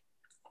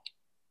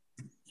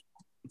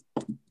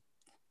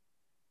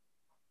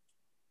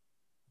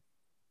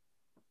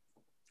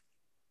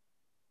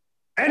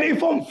 And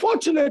if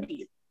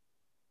unfortunately,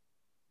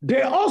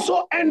 they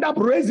also end up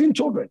raising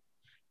children,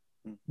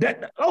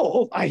 then,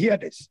 I hear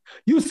this.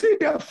 You see,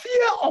 the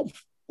fear of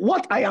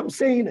what I am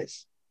saying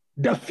is,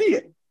 the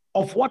fear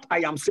of what I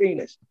am saying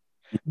is,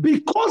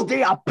 because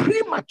they are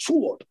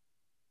premature.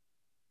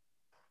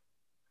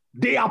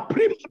 They are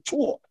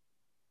premature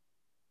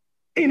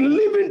in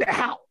leaving the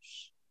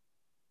house.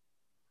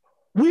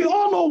 We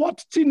all know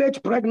what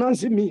teenage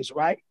pregnancy means,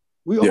 right?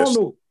 We all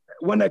know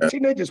when a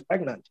teenage is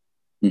pregnant.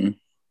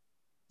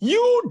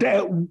 You,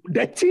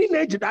 the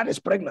teenager that is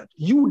pregnant,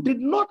 you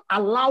did not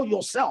allow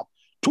yourself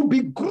to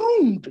be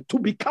groomed to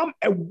become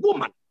a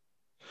woman.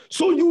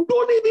 So you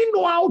don't even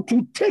know how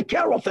to take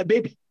care of a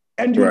baby.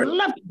 And you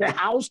left the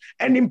house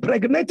and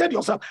impregnated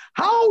yourself.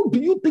 How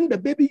do you think the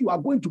baby you are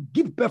going to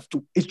give birth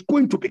to is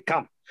going to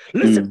become?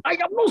 Listen, I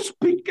am not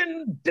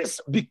speaking this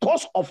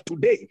because of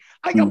today.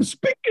 I am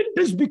speaking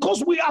this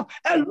because we have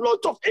a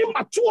lot of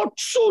immature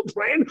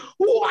children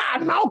who are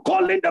now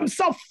calling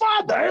themselves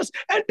fathers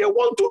and they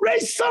want to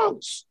raise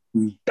sons.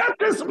 That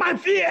is my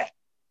fear.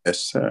 Yes,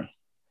 sir.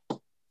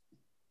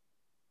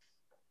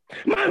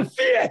 My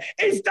fear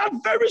is that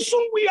very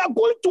soon we are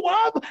going to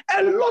have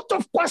a lot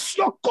of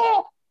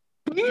kwashiorkor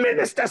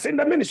ministers in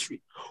the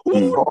ministry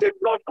who did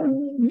not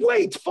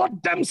wait for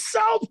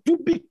themselves to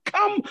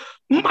become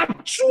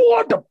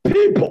matured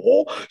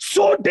people,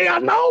 so they are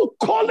now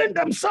calling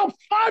themselves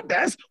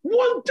fathers,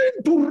 wanting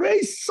to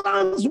raise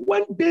sons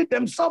when they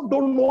themselves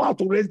don't know how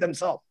to raise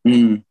themselves.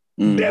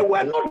 They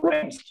were not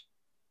raised.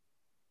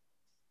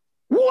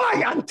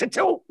 Why?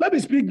 Let me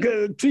speak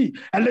to you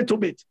a little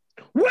bit.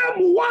 When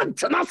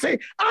want and I say,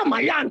 I'm a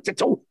young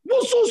tito,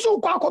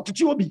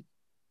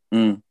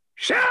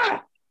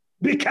 share.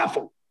 Be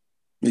careful.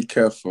 Be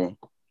careful.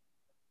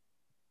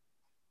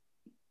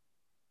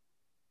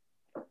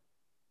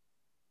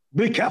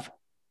 Be careful.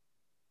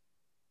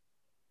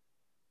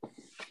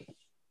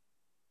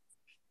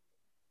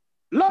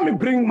 Let me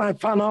bring my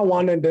final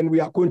one and then we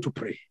are going to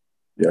pray.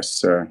 Yes,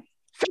 sir.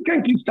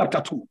 2 Kings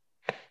chapter 2.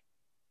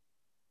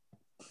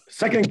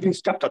 2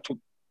 Kings chapter 2.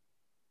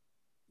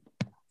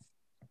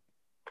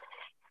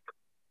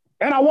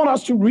 And I want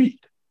us to read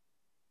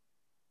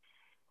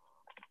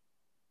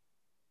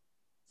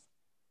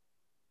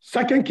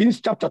 2 Kings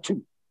chapter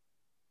 2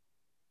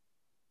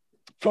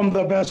 from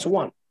the verse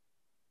 1.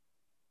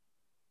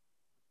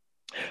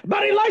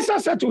 But Elisha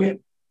said to him,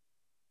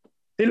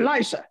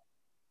 Elisha.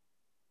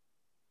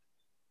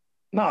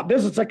 Now,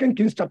 this is 2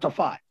 Kings chapter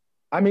 5.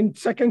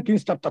 2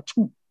 Kings chapter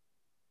 2.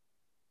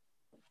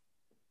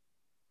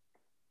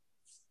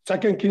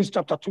 2 Kings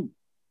chapter 2.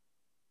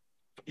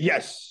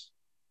 Yes.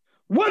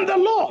 When the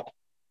Lord,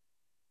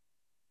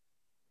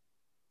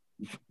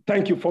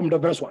 thank you, from the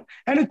verse 1.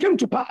 And it came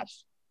to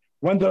pass,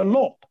 when the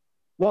Lord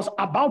was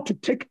about to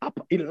take up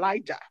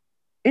Elijah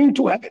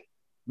into heaven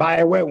by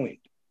a whirlwind,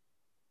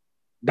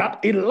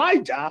 that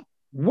Elijah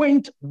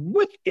went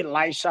with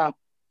Elisha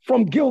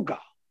from Gilgal.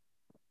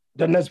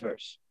 The next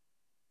verse.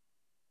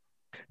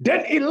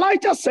 Then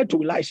Elijah said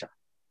to Elisha,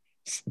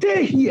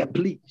 stay here,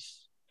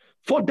 please,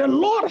 for the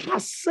Lord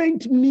has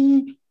sent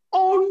me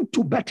on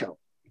to Bethel.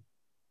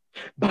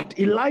 But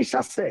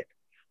Elisha said,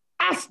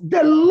 as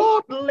the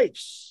Lord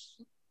lives,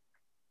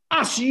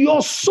 as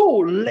your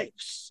soul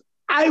lives,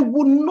 I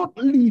will not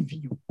leave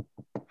you.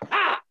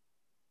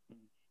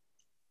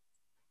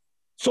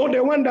 So they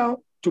went down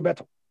to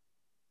Bethel.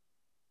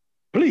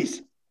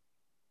 Please,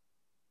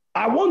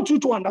 I want you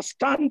to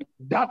understand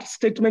that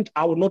statement,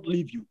 I will not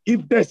leave you.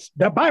 If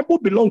the Bible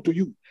belongs to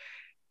you,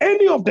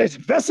 any of these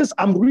verses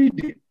I'm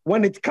reading,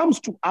 when it comes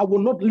to I will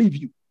not leave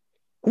you,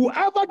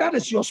 whoever that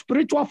is your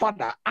spiritual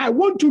father, I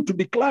want you to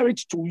declare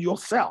it to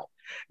yourself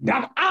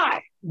that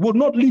I will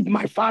not leave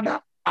my father,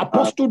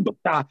 Apostle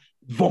Dr.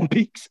 Von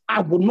Peaks.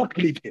 I will not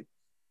leave him.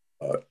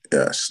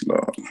 Yes,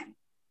 Lord.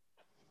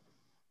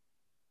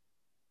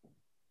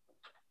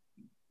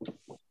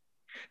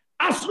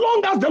 As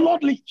long as the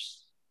Lord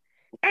lives,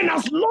 and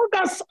as long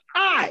as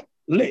I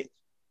live.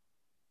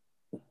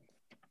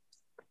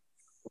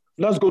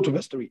 Let's go to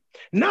verse 3.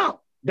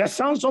 Now, the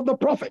sons of the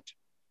prophet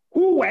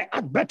who were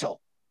at Bethel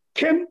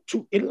came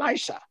to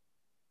Elisha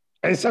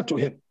and said to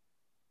him,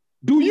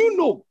 do you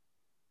know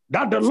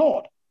that the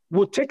Lord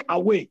will take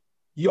away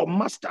your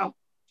master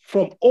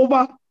from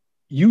over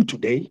you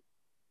today?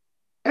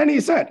 And he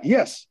said,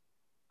 yes,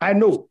 I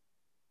know.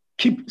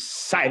 Keep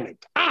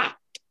silent.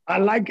 I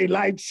like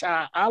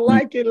Elisha. I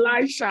like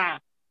Elisha.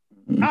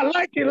 I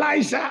like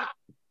Elisha.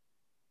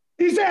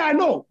 He said, I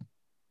know,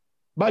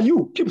 but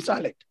you keep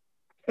silent.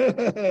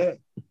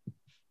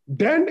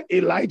 Then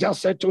Elijah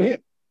said to him,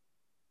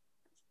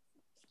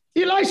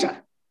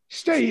 Elisha,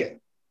 stay here,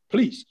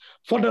 please,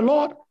 for the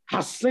Lord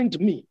has sent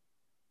me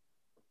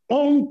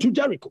on to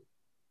Jericho.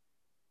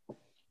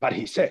 But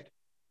he said,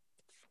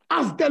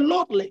 as the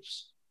Lord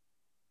lives,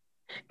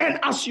 and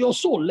as your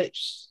soul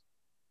lives,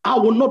 I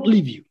will not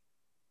leave you.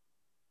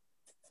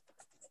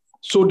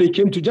 So they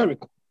came to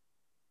Jericho.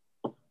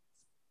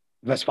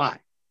 Verse 5.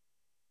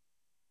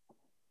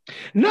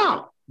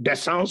 Now, the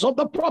sons of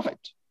the prophet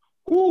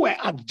who were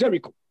at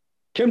Jericho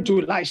came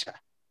to Elisha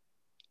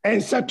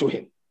and said to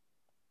him,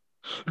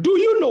 do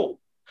you know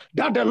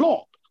that the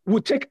Lord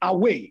will take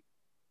away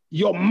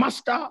your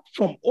master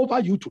from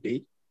over you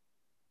today?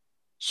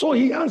 So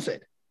he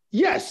answered,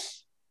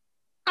 yes,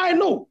 I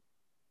know.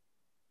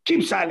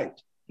 Keep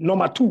silent.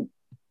 Number two.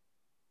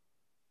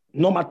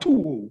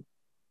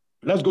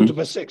 Let's go to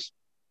verse 6.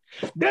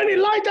 Then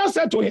Elijah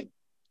said to him,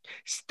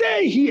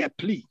 stay here,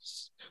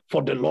 please,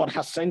 for the Lord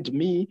has sent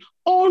me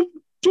on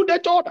to the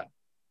Jordan.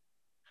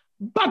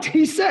 But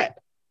he said,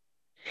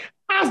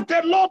 as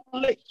the Lord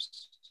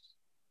lives,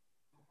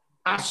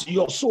 as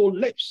your soul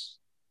lives,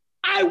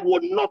 I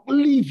will not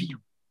leave you.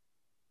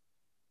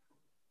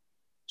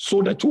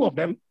 So the two of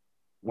them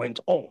went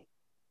on.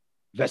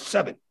 Verse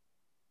 7.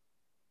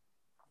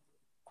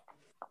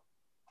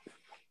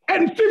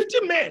 And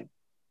 50 men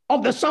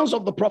of the sons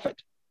of the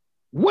prophet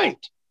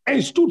went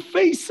and stood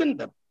facing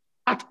them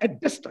at a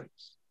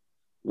distance,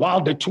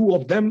 while the two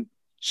of them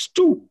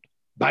stood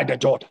by the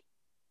Jordan.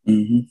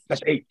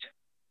 Verse 8.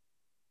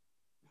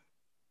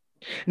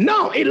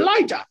 Now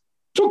Elijah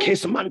took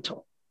his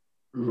mantle,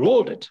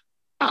 rolled it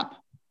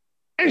up,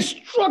 and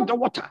struck the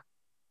water,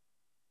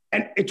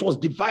 and it was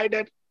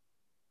divided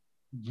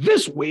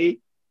this way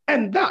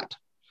and that,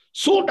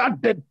 so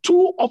that the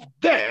two of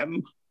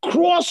them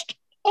crossed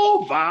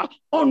over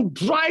on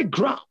dry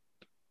ground.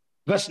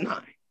 Verse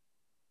 9.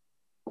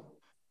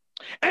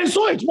 And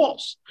so it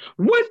was,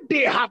 when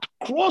they had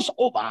crossed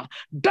over,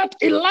 that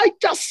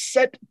Elijah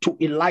said to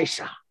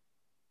Elisha,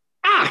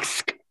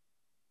 ask,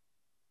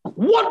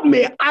 what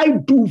may I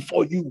do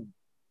for you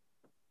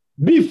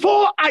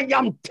before I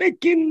am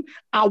taken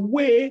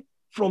away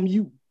from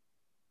you?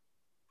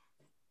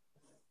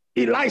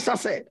 Elisha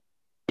said,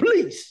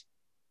 please,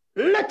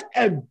 let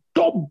a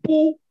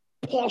double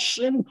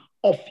portion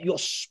of your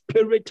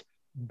spirit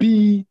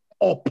be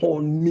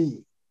upon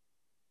me.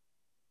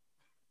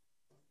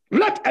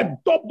 Let a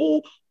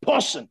double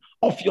portion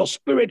of your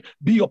spirit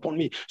be upon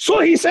me. So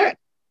he said,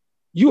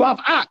 you have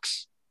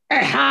asked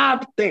a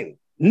hard thing.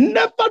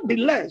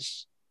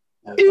 Nevertheless,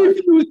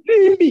 if you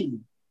see me,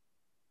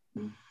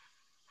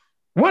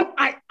 when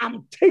I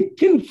am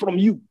taken from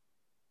you,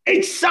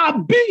 it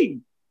shall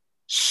be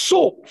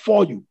so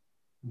for you.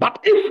 But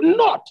if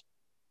not,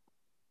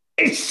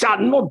 it shall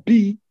not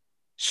be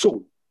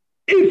so.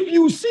 If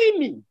you see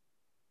me,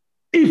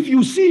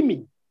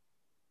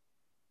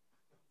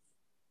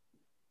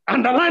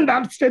 underline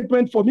that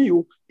statement for me.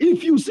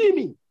 If you see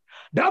me,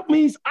 that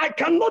means I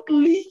cannot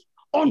leave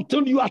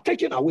until you are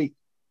taken away.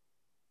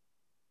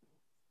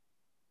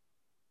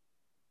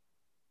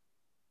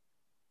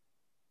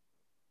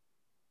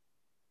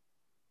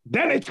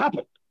 Then it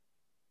happened,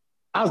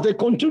 as they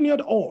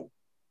continued on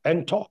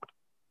and talked,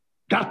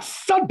 that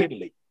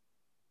suddenly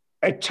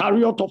a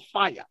chariot of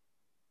fire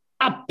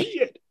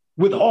appeared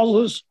with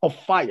horses of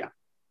fire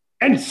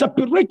and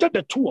separated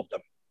the two of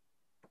them.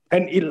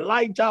 And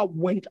Elijah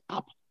went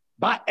up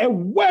by a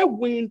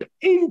whirlwind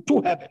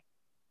into heaven.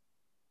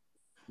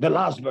 The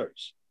last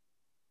verse.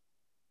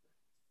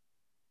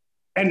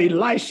 And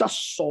Elisha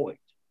saw it,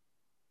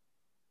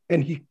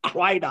 and he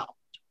cried out,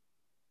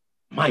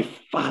 my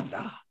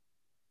father,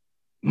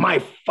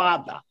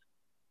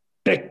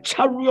 the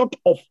chariot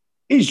of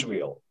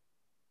Israel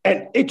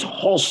and its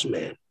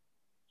horsemen.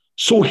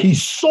 So he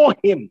saw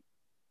him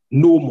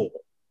no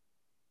more,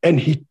 and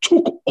he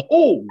took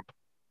hold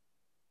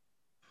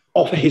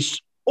of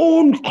his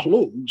own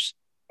clothes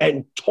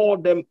and tore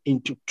them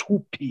into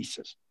two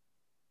pieces.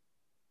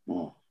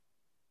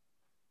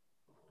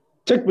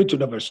 Take me to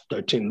the verse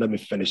 13. Let me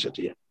finish it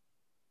here.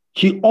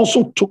 He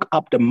also took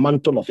up the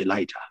mantle of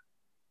Elijah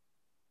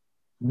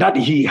that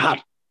he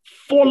had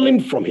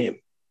fallen from him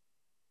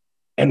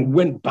and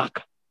went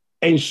back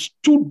and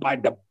stood by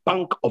the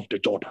bank of the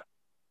Jordan.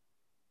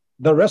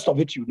 The rest of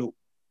it you know.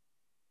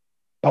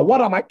 But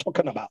what am I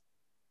talking about?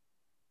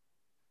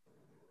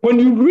 When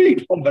you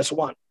read from verse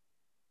 1,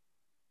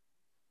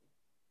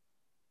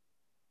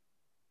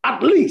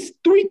 at least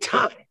 3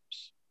 times,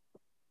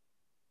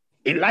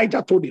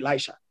 Elijah told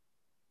Elisha,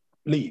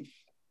 leave.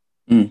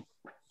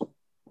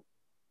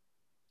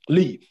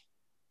 Leave.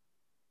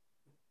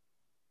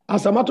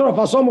 As a matter of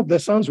fact, some of the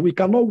sons, we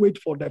cannot wait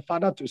for the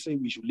father to say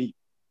we should leave.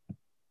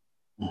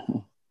 We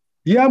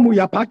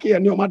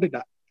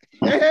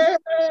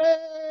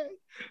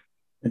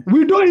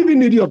don't even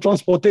need your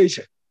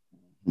transportation.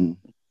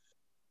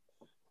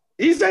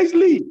 He says,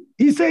 leave.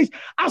 He says,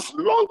 as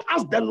long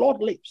as the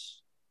Lord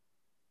lives,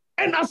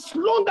 and as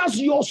long as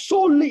your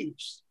soul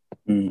lives,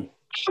 I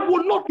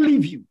will not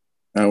leave you.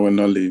 I will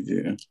not leave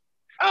you.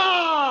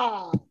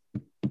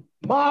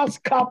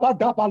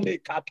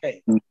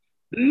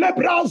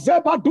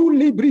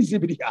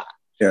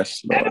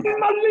 Yes, Lord.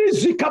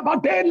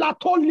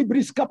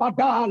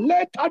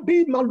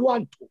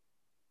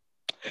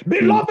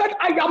 Beloved,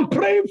 I am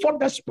praying for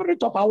the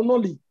spirit of our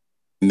knowledge.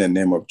 In the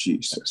name of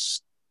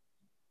Jesus.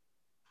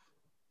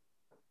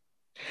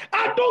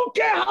 I don't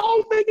care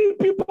how many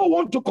people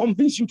want to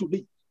convince you to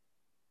leave.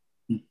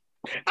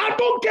 I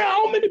don't care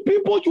how many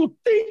people you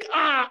think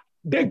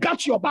they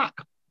got your back.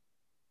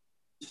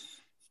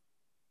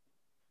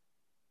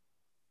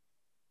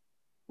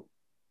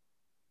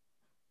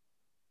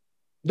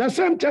 The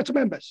same church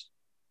members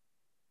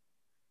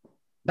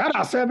that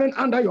are serving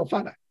under your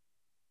father,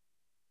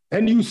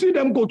 and you see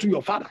them go to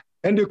your father,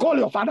 and they call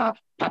your father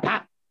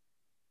Papa.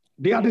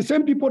 They are the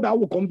same people that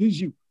will convince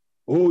you,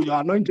 oh,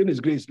 your anointing is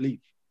grace, leave.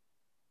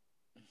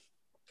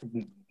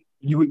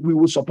 We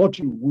will support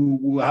you.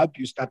 We will help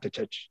you start the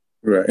church.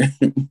 Right.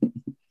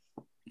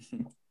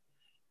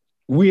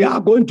 We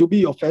are going to be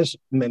your first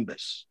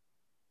members.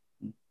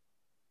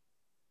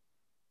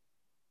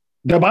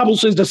 The Bible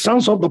says the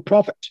sons of the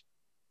prophet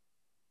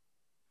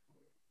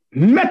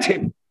met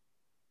him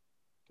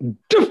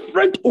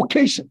different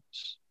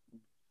occasions.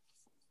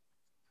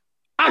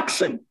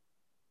 Ask him,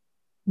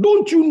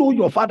 don't you know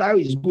your father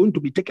is going to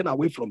be taken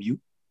away from you?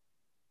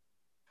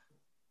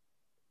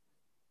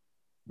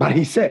 But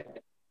he said,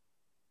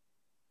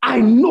 I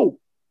know,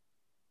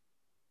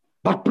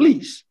 but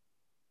please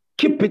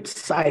keep it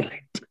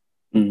silent.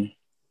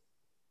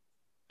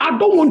 I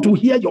don't want to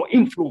hear your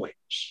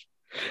influence.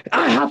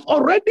 I have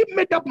already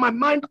made up my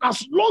mind,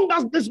 as long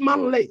as this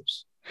man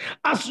lives,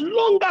 as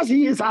long as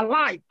he is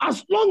alive,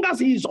 as long as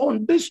he is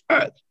on this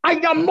earth, I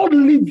am not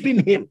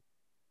leaving him.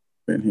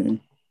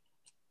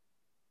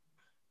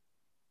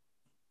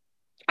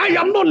 I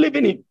am not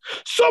leaving him.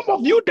 Some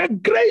of you, the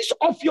grace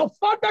of your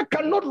father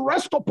cannot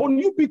rest upon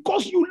you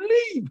because you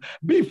leave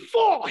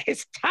before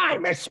his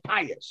time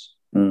expires.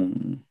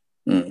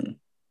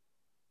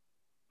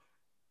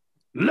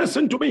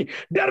 Listen to me.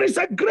 There is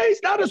a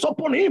grace that is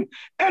upon him.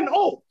 And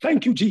oh,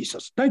 thank you,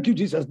 Jesus. Thank you,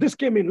 Jesus. This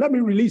came in. Let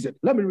me release it.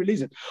 Let me release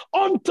it.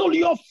 Until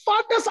your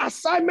father's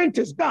assignment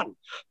is done,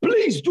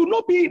 please do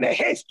not be in a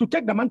haste to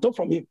take the mantle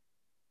from him.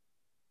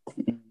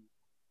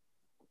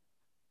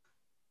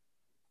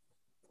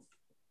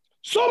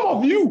 Some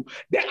of you,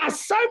 the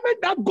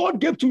assignment that God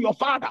gave to your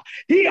father,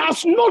 he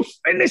has not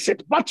finished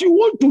it, but you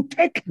want to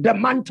take the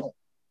mantle.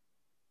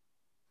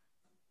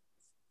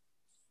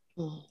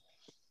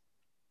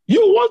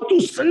 You want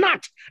to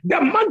snatch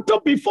the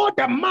mantle before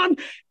the man,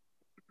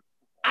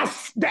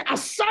 as the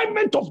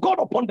assignment of God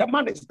upon the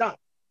man is done.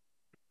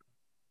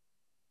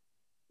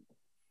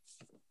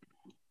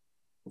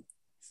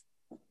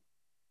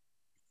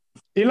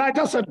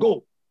 Elijah said,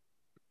 go.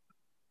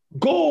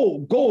 Go,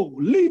 go,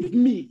 leave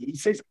me. He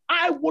says,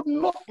 I would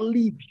not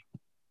leave you.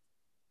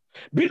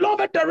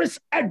 Beloved, there is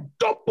a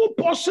double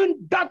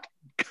portion that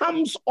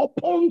comes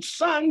upon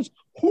sons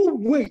who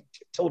wait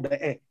till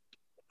the end.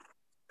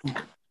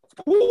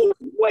 Who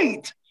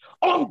wait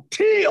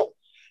until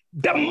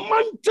the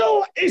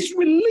mantle is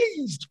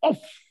released of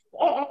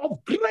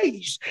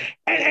grace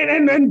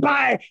and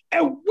by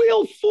a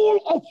willful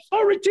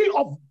authority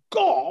of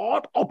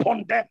God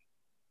upon them.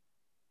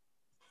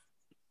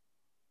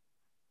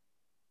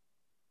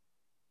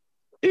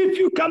 If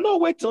you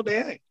cannot wait till the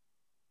end,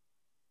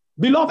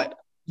 beloved,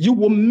 you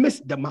will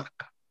miss the mark.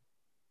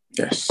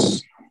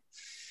 Yes.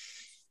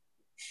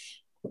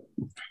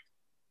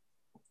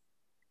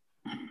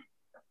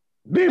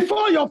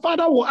 Before your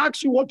father will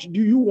ask you, what do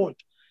you want?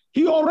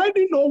 He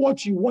already know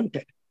what you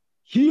wanted.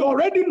 He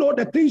already know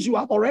the things you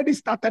have already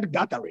started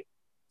gathering.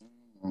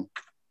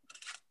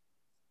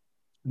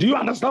 Do you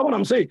understand what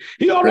I'm saying?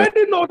 He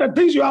already know the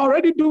things you are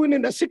already doing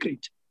in the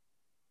secret.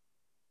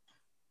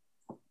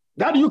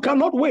 That you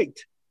cannot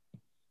wait.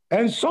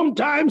 And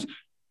sometimes,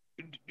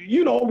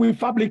 you know, we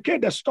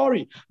fabricate the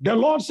story. The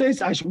Lord says,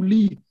 I should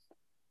leave.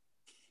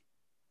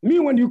 Me,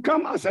 when you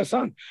come as a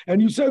son and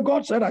you say,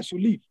 God said I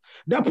should leave.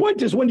 The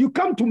point is, when you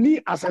come to me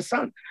as a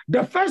son,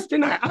 the first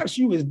thing I ask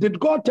you is, did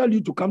God tell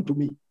you to come to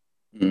me?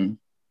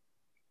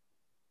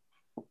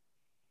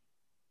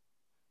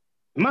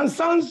 My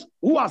sons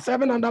who are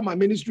serving under my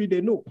ministry, they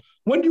know.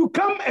 When you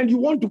come and you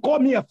want to call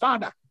me a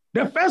father,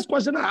 the first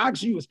question I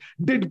ask you is,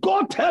 did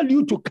God tell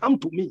you to come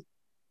to me?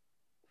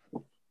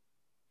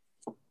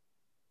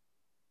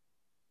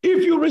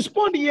 If you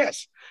respond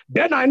yes,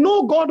 then I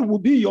know God will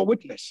be your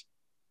witness.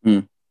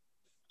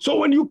 So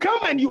when you come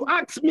and you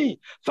ask me,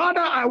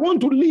 Father, I want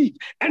to leave,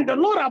 and the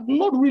Lord have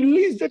not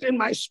released it in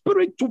my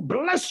spirit to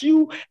bless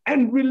you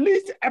and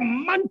release a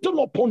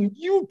mantle upon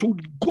you to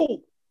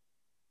go,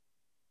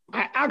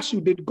 I ask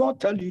you, did God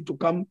tell you to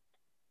come?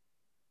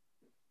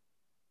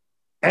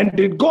 And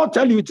did God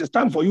tell you it is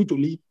time for you to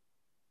leave?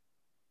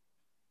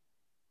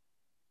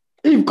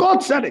 If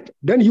God said it,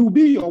 then he will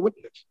be your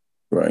witness.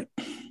 Right.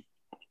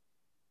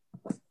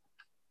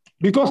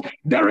 Because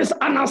there is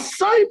an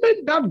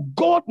assignment that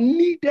God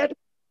needed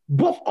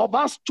both of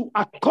us to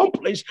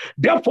accomplish.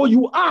 Therefore,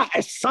 you are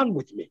a son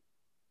with me.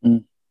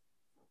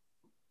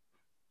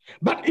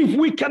 But if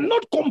we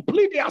cannot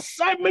complete the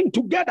assignment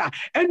together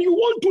and you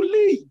want to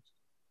leave,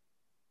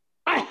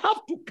 I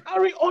have to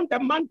carry on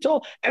the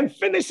mantle and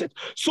finish it.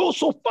 So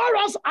far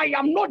as I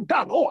am not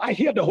done, oh, I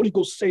hear the Holy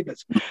Ghost say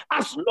this.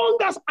 As long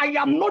as I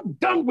am not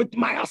done with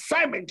my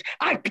assignment,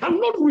 I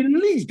cannot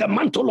release the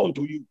mantle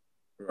onto you.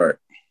 Right.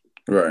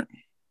 Right.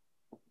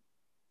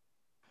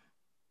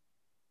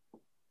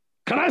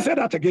 Can I say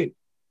that again?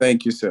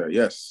 Thank you, sir.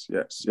 Yes,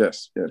 yes,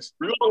 yes, yes.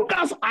 As long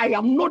as I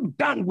am not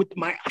done with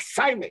my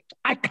assignment,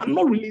 I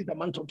cannot release the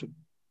mantle to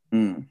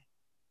you.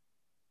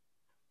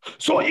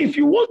 So if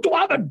you want to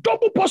have a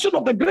double portion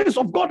of the grace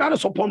of God that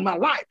is upon my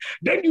life,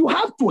 then you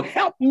have to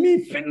help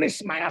me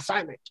finish my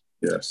assignment.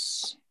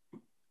 Yes.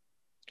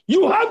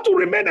 You have to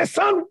remain a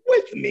son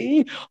with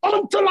me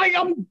until I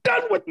am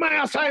done with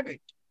my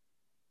assignment.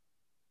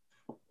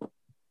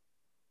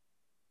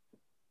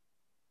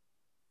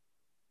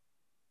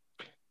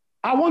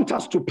 I want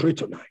us to pray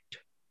tonight.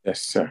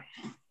 Yes, sir.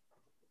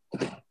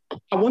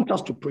 I want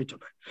us to pray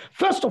tonight.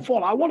 First of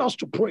all, I want us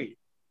to pray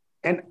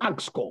and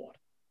ask God,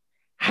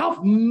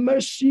 have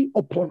mercy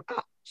upon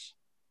us.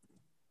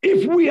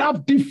 If we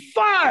have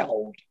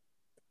defiled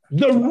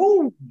the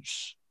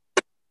rules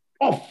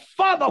of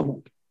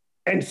fatherhood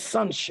and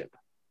sonship,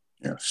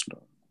 Yes,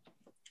 Lord.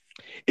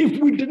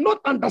 if we did not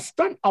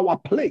understand our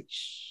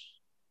place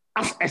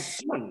as a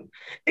son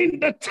in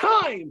the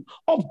time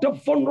of the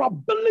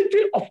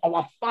vulnerability of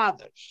our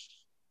fathers,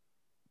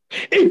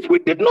 if we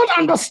did not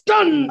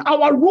understand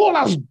our role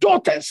as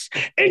daughters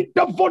in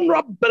the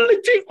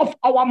vulnerability of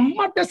our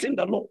mothers in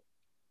the Lord,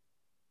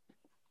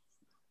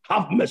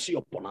 have mercy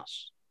upon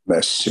us.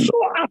 Mercy,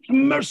 Show us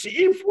mercy.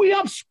 If we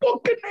have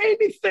spoken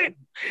anything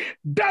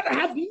that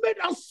have made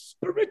us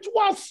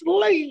spiritual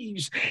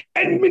slaves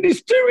and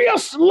ministerial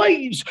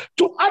slaves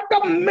to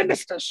other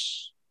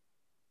ministers,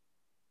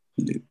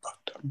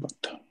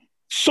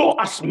 show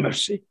us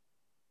mercy.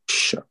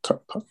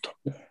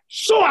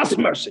 Show us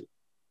mercy.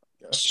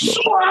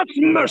 Show us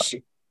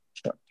mercy.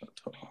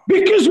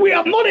 Because we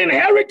have not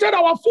inherited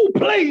our full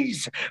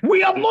place.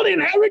 We have not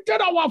inherited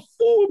our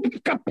full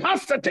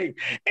capacity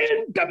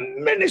in the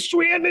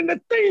ministry and in the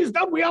things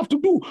that we have to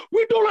do.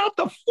 We don't have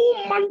the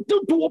full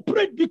mantle to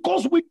operate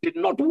because we did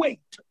not wait.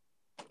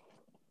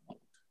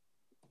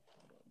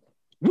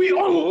 We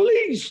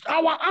unleashed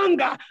our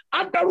anger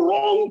at the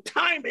wrong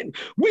timing.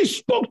 We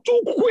spoke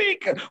too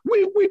quick.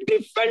 We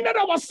defended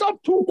ourselves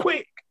too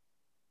quick.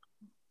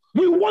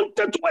 We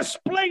wanted to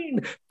explain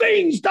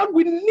things that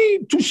we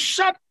need to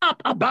shut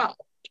up about.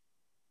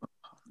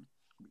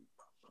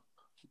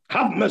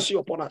 Have mercy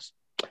upon us.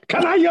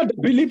 Can I hear the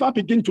believer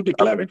begin to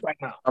declare it right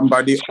now?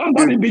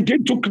 Somebody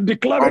begin to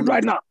declare it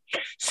right now.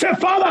 Say,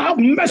 Father, have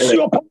mercy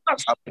upon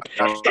us.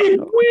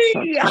 If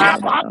we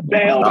have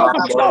availed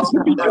ourselves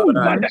to be used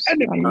by the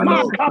enemy,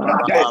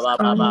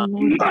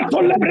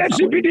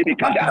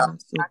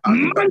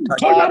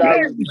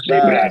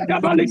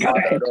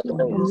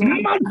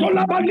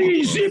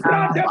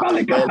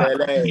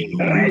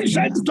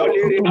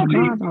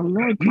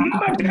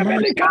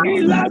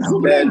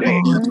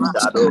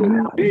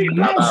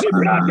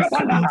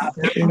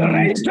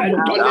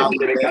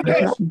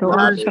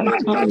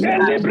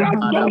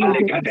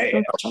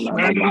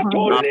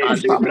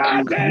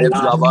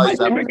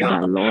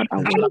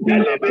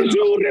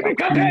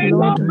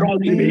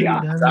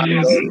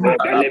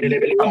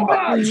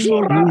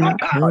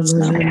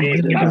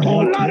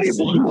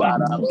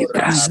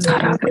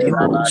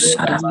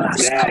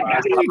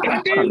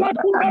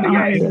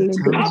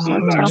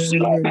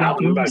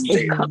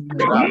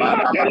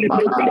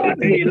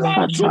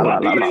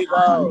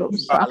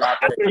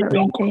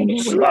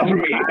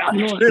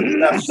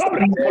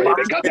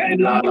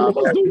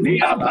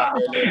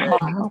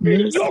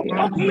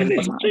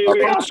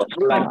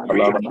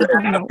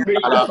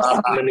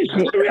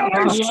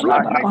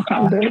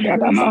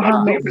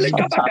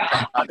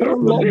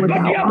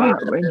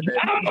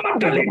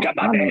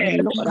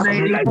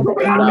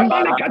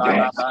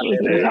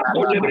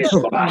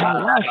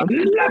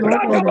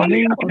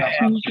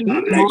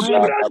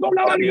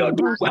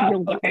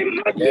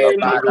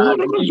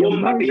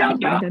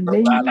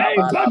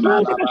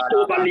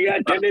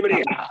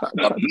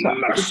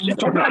 mercy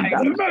tonight,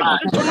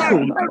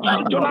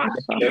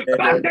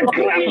 by the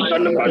grace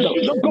and the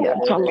mercy of God.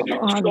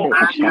 Show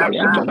us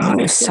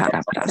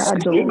mercy tonight.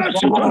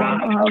 Mercy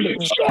tonight.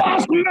 Show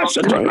us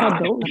mercy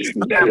tonight.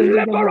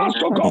 Deliver us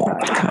to God.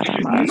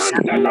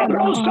 Mandela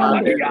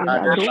Rosabadia.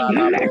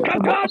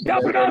 Lekagada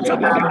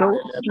Brazabada.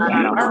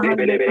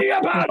 Mandibilia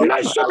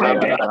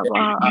Lesobrede.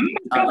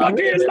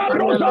 Makabadi La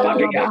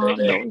Rosabadia.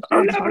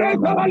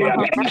 Lebrazabalia.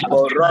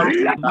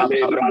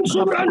 Lekalibra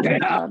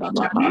Subrandela.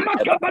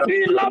 Makabadi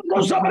La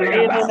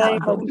Rosabalia.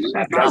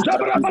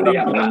 Lebrazabalia.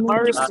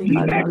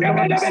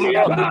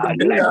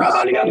 Lekabalia.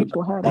 Lekabalia.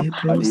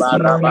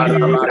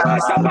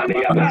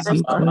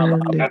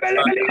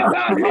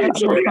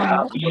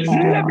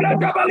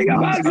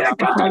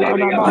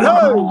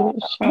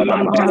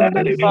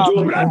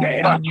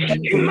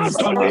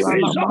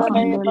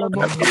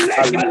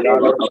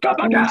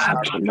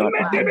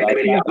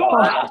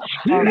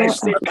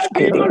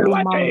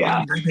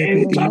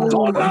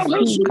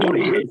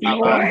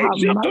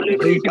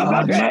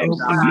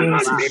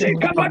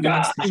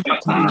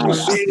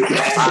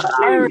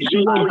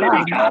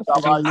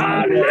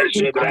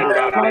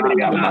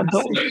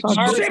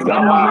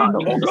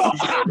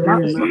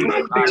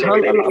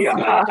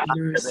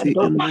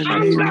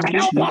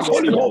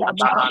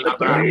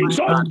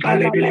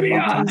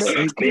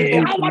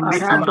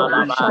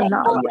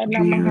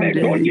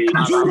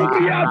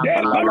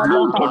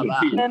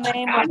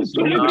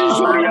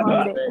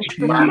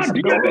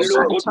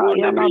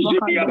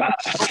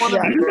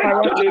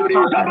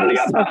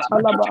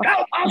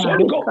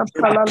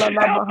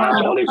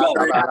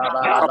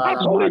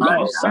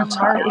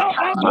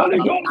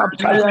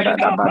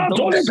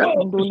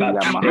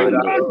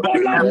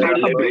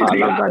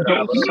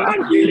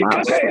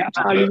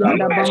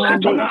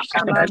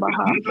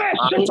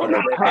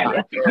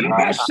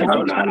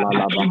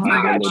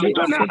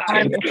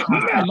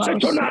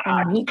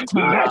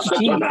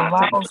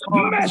 tonight.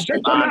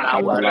 Mercy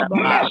tonight.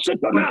 Mercy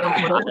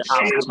tonight.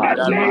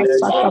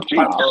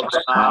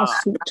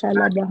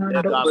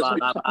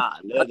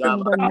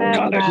 In the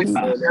name of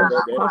Jesus.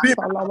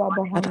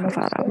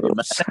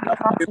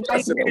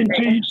 In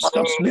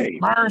Jesus' name.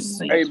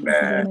 Mercy. Amen. In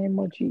the name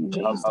of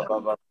Jesus.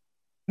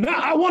 Now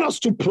I want us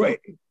to pray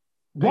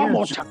one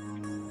more time.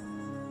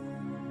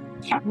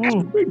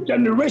 Every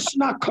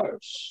generational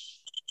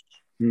curse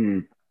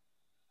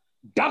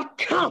that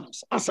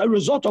comes as a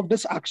result of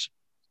this action.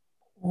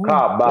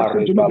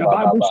 The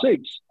Bible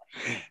says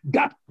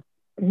that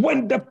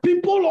when the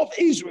people of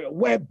Israel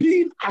were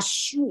being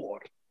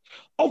assured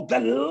of the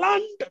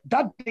land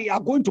that they are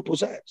going to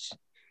possess,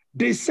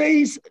 they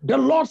says, the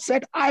Lord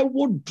said, I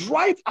will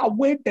drive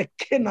away the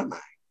Canaanite.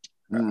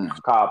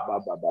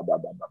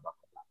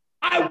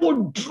 I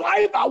will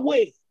drive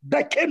away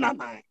the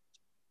Canaanite.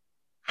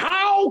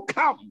 How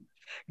come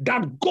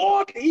that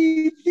God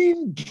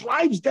even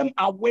drives them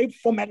away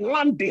from a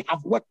land they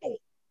have worked on?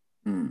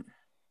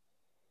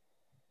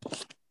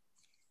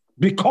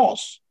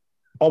 Because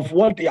of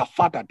what their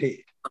father did.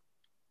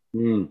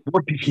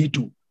 What did he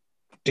do?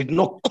 Did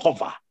not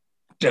cover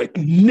the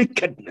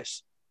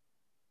nakedness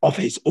of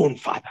his own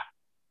father.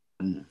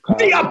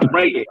 We are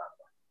praying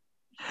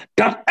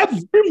that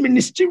every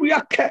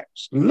ministerial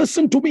curse,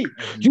 listen to me,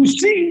 you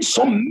see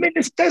some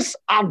ministers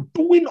are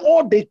doing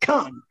all they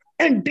can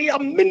and their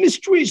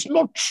ministry is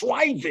not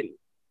thriving.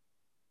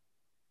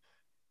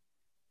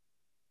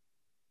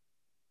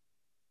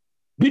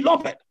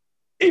 Beloved,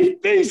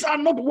 if things are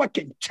not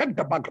working, check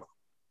the background.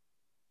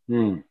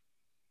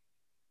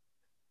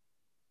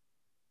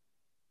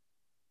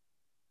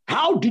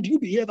 How did you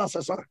behave as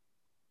a son?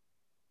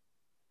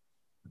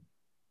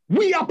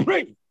 We are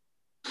praying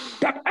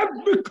that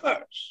every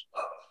curse,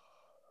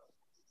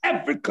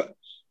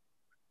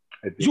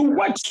 you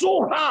work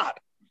so hard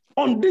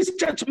on these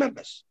church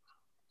members,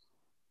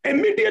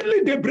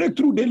 immediately they break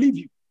through, they leave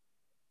you.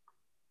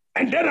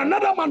 And then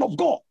another man of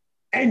God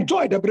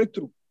enjoy the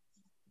breakthrough.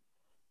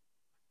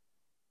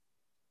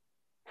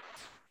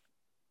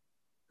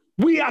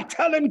 We are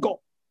telling God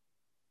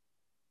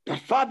that,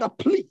 Father,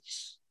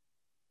 please,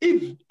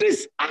 if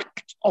this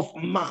act of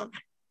mine,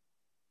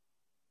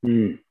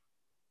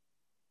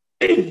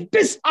 if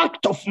this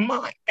act of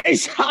mine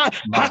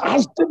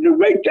has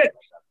generated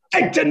a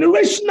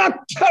generational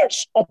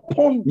curse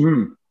upon me,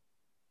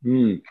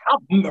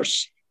 have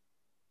mercy.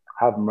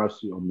 Have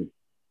mercy on me.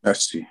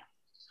 Mercy.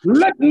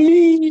 Let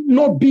me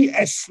not be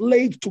a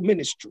slave to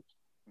ministry.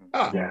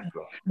 Yes,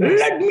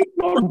 let me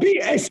not be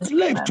a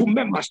slave to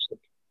membership.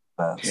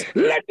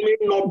 Let me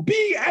not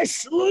be a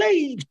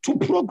slave to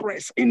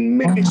progress in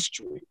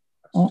ministry.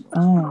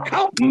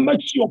 Have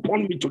mercy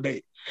upon me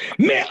today.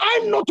 May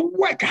I not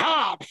work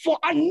hard for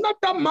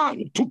another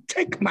man to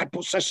take my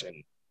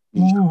possession.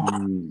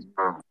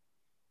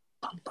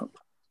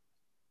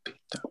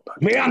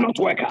 May I not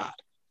work hard.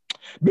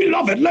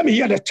 Beloved, let me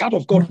hear the child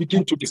of God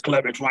begin to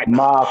declare it right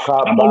now.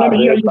 Come on, let me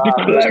hear you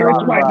declare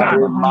it right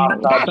now.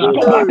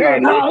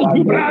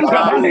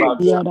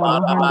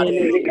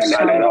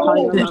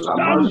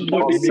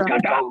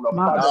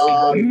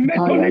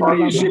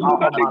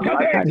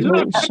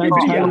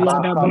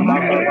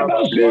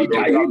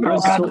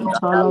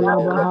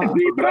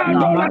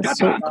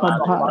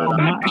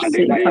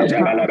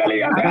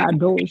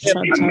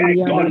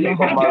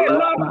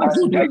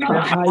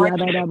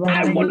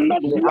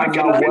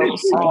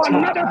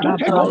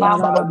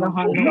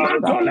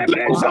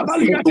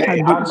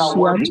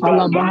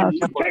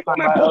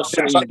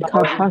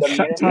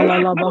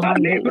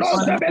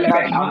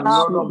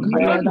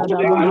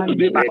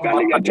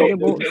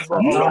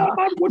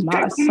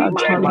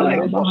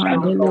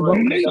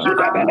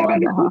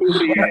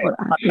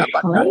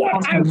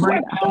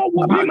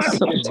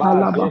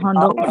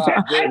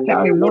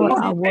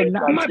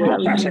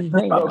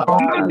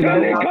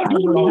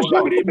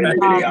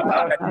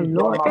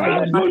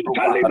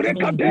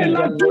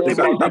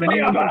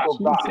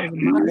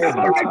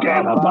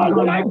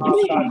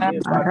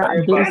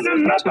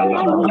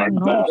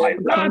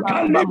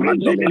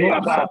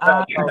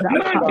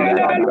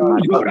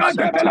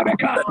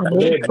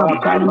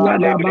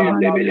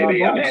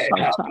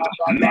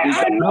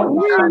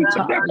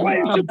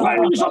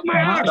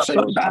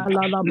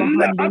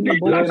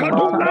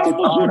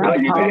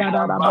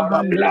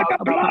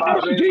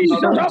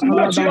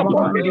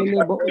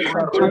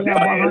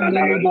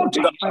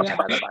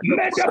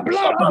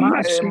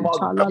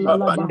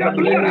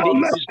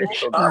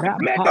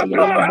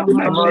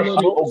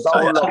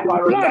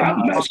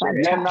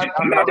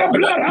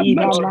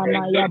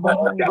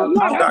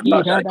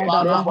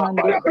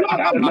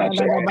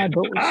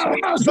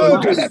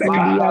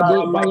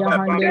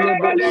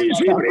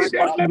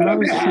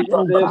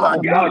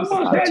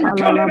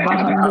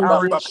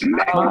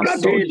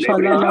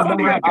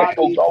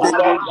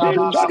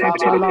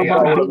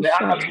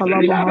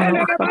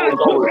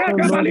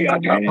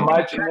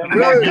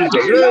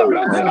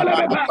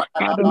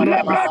 Father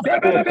Lord, we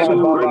speak to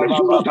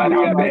Father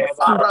Lord, we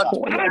speak for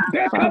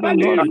Father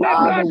Lord,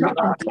 Father, we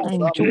enter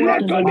and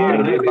join in the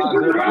name of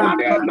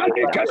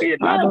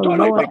Father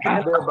Lord, I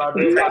pray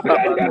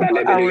for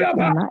power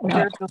tonight.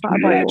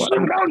 Father Lord,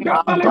 I pray,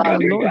 Father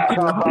Lord, you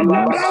have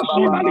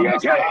mercy on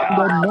us. In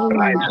the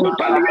name of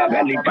Father,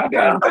 I speak the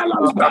word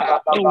of God.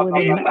 Father Lord,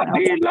 and in the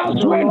end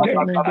we will be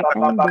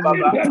accepting the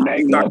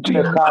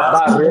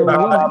word.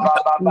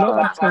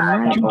 Lord,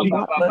 tonight, oh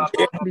God, we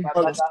pray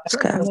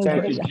and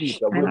Thank you, agree.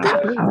 Jesus. We And I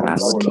bless pray you, that,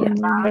 Lord. Lord, in the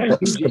name of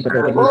Thank you, Jesus,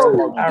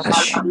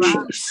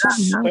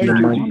 Jesus. In the name of mercy Thank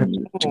you,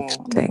 upon Jesus.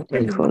 me. Thank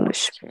you, Holy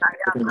Spirit.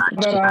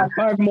 There are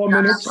 5 more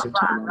minutes.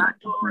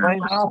 I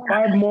have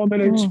 5 more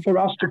minutes for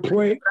us to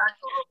pray.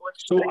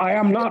 So I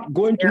am not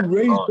going to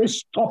raise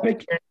this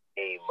topic.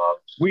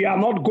 We are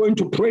not going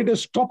to pray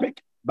this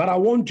topic, but I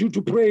want you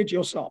to pray it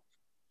yourself.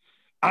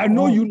 I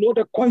know you know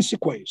the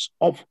consequence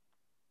of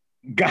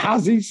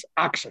Gehazi's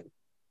action.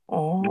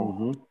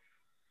 The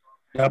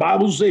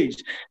Bible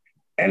says,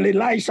 and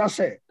Elisha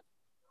said,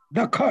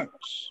 the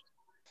curse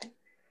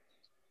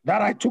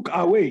that I took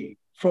away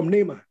from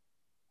Naaman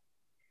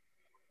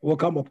will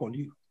come upon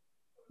you.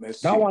 Mercy.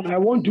 That one, I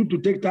want you to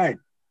take time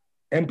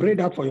and pray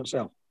that for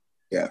yourself.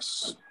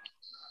 Yes.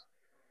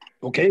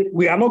 Okay?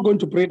 We are not going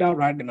to pray that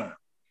right now.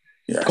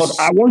 Yes. Because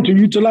I want to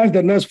utilize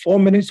the next 4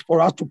 minutes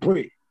for us to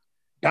pray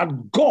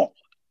that God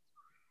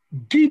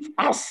give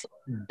us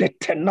the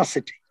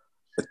tenacity.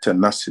 The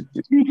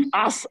tenacity. Give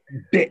us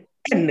the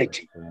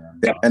energy.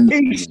 The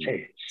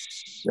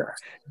patience.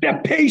 Yes.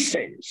 The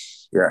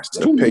patience. Yes.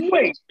 To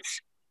wait.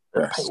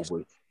 Yes.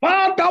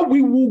 Father,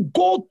 we will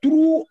go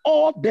through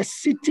all the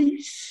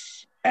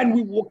cities and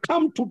we will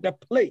come to the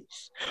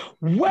place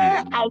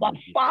where our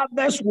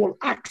fathers will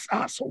ask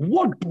us,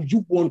 what do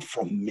you want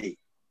from me?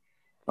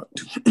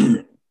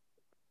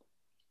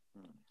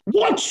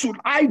 What should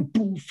I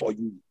do for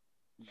you?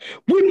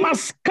 We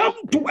must come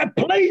to a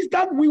place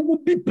that we will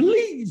be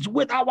pleased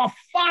with our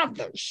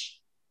fathers.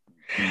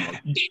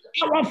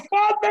 Our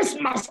fathers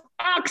must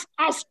ask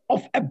us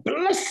of a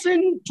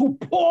blessing to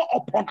pour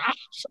upon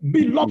us.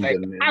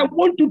 Beloved, I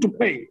want you to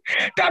pray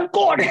that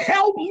God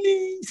help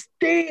me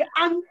stay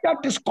under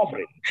this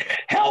covering.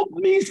 Help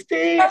me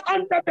stay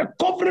under the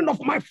covering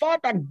of my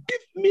father.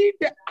 Give me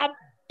the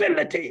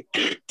ability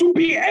to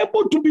be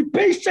able to be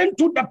patient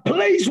to the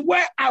place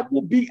where I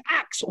will be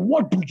asked,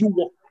 what do you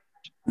want?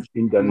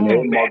 In the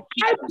name May of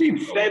I be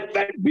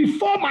favored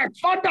before my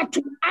father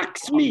to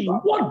ask me,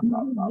 what do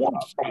you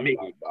want from me?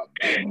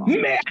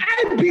 May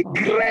I be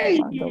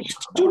graced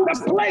to the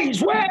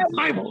place where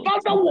my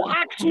father will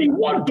ask me,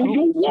 what do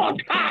you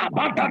want?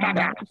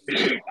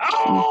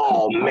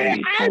 Oh,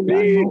 may I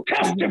be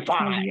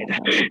testified,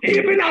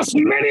 even as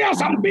many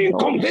as I'm being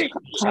convinced,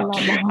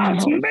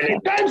 as many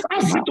times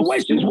as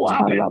situations will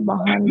happen.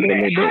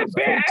 May I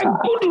bear a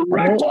good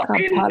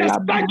record in the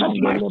sight of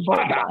my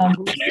father,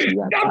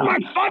 that my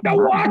father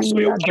will ask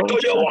me, what do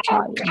you want?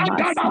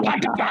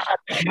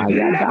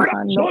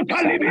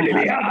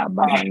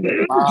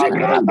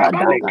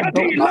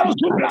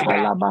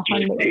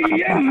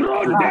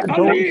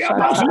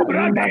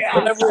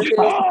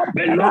 Oh,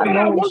 beloved,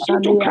 I want you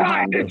to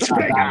cry this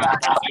prayer.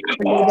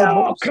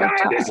 Oh, cry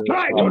this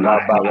cry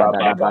tonight.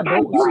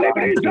 Oh,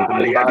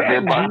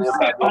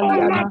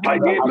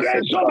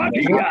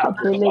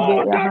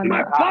 that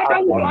my father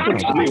will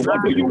ask me, what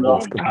do you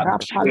want?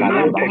 I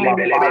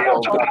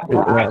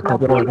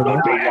will not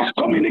be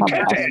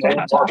excommunicated.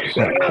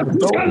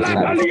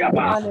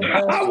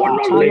 I will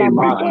not leave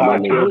before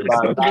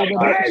my time.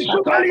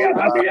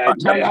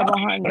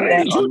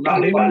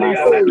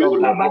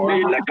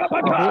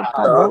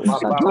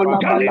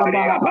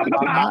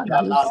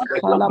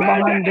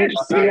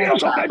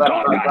 Experience of the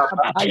Jordan.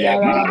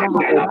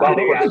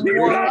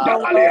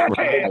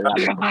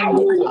 I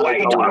will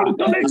wait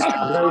until it has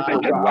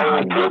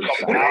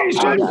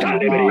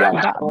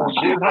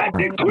I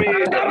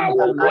decree that I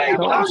will wait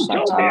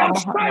until the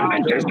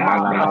assignment is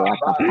done.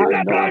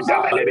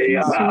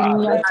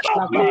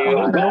 Stop me,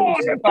 oh God,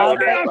 until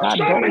the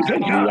assignment is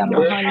done.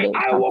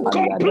 I will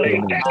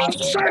complete the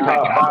assignment.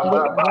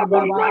 I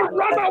will not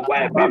run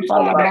away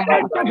before the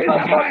end of his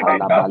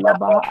assignment. I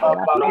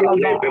will not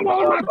leave him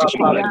on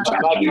assignment.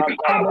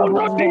 I will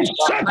not desert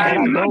him.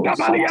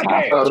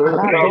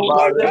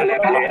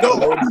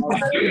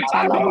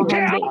 I don't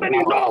care how many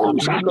no's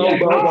of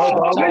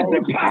his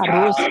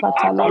departure.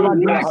 I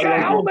don't care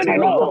how many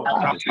no's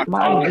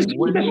of his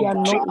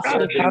destruction.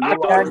 I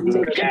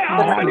don't care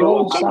how many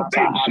will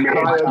convince me.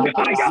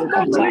 I am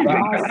not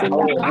leaving.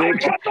 I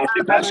cannot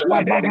be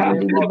persuaded.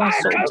 I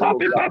cannot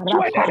be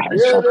persuaded.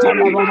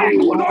 I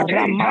will not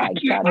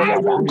change. I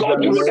will go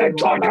through the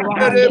Jordan.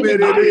 I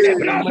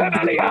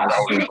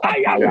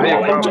am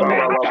going to the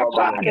other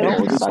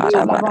side.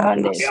 I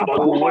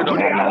will go to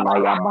the other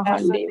side.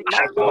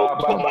 I will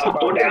go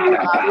to the other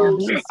side.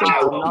 I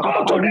will go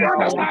to the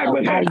other side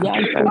with him.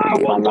 I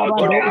will go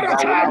to the other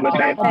side with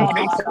him.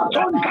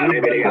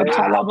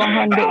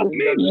 Talabahande, Help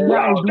me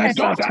cross the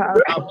Jordan.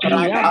 Yandusata, Help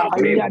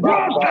me Yapayade,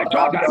 cross the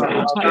Jordan.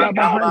 Help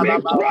Talabahande,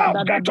 me cross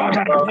the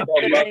Jordan.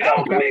 Padadabahande,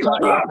 Help me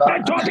cross Yapayapa, the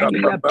Jordan.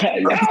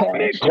 Help Yape,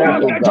 me cross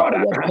the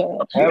Jordan. Yape,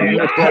 May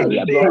I see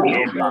Yape,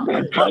 him.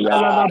 May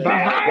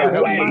Yapayalabaha,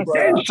 I wait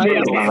and see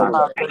him.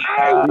 Masatalabaha,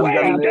 I wait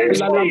and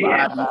see Yapalalaba,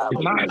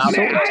 him.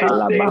 May I see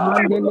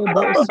Masotalabahande my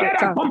father get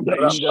Lebosata,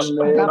 accomplished.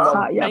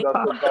 Yapa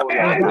Yapa, May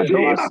I see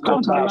him Yadoska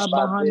accomplished.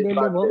 Talabahande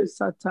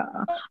Lebosata,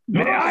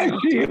 May I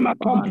see him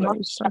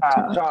accomplished.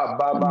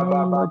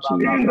 Masatalabahande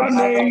Sata, in the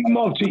name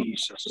of In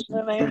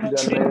the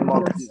Jesus. name of Jesus. In the name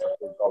of Jesus,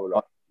 O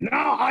God.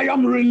 Now I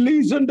am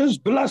releasing these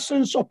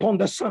blessings upon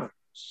the sons.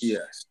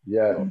 Yes.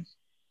 Yes.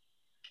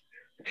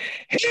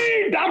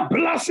 He that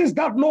blesses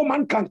that no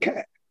man can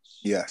curse.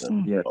 Yes.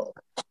 Yes.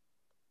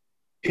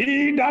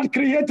 He that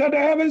created the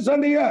heavens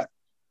and the earth.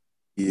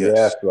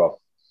 Yes, Lord.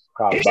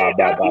 He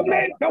that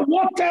made the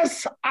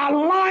waters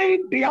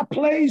align their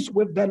place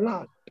with the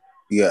land.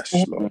 Yes,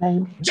 Lord.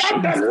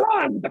 That the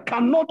land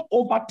cannot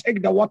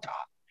overtake the water.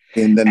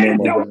 In the name And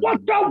of the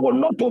water will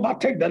not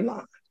overtake the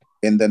land.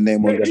 in the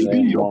name May of he be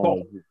your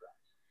God.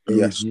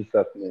 Yes. In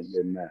Jesus' name,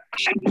 amen.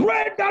 I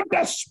pray that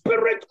the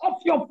spirit of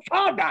your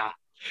father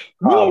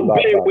will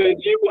be with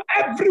you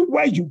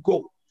everywhere you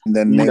go. In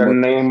the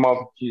name of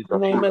Jesus.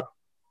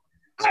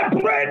 I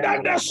pray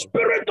that the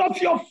spirit of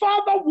your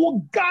father will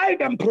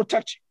guide and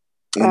protect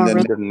you. in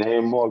the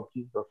name of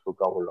Jesus.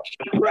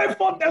 Pray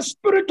for the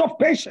spirit of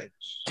patience.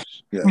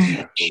 Yes.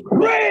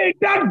 Pray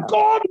that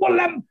God will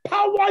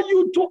empower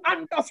you to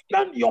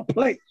understand your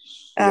place.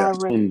 Yes.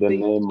 In the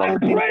name I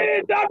of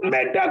pray that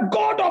may the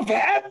God of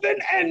heaven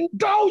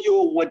endow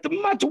you with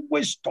much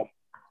wisdom.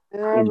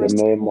 In the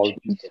name of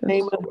Jesus.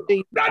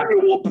 That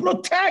you will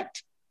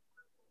protect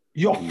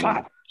your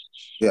father.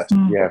 Yes.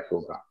 Yes,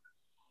 oh God.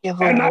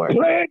 And I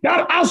pray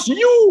that as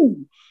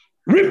you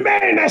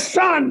remain a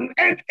son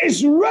and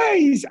is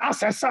raised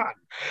as a son,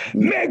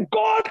 may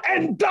God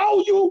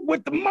endow you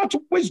with much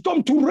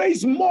wisdom to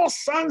raise more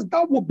sons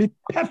that will be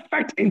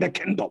perfect in the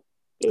kingdom.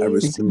 I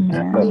receive.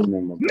 May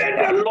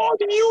the Lord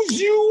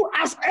use you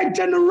as a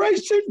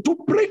generation to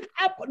bring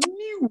up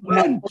new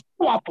and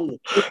powerful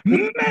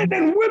men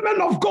and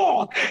women of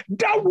God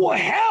that will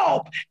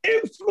help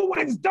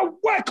influence the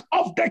work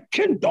of the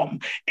kingdom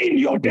in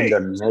your days.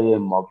 In the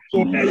name of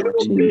May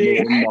Jesus. you be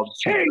a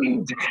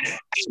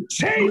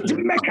change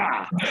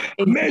maker.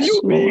 May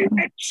you be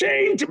a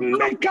change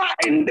maker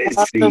in this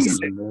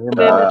season.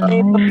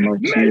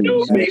 May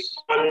you be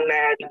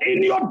honored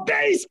in your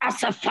days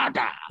as a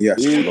father. Yes.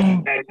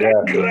 May the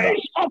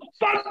grace of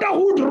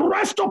fatherhood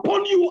rest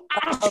upon you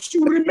as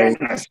you remain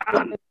a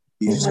son.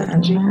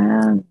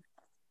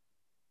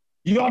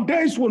 Your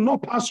days will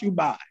not pass you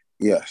by.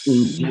 Yes.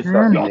 In Jesus'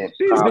 Your name.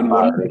 season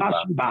will not pass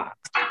you by.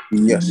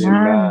 Yes.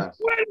 Amen.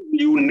 When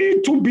you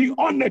need to be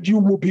honored, you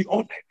will be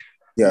honored.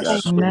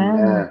 Yes.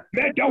 Amen.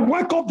 May the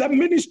work of the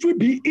ministry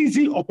be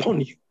easy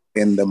upon you.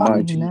 In the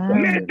mighty May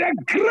name. the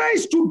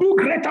grace to do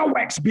greater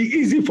works be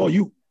easy for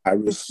you. I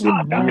receive.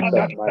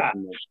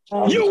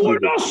 You will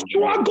not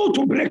struggle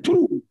to break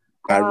through.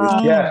 I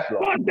receive. Yes,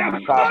 But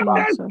the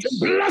Father's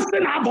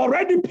blessing have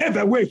already paved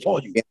a way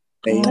for you.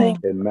 Amen.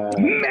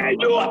 May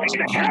you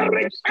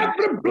inherit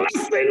every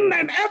blessing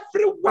and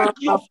every work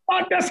your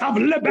fathers have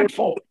labored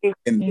for.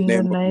 In the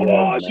name of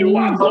Oh, you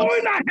are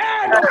going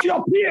ahead of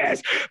your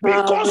peers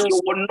because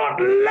you will not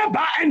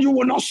labor and you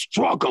will not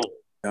struggle.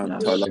 You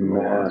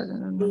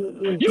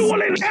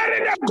will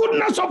inherit the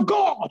goodness of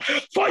God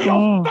for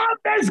your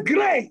Father's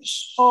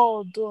grace.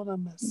 Oh, Dona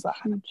Messiah.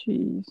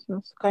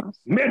 Jesus.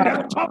 May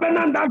the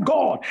covenant that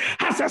God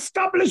has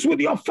established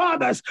with your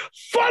fathers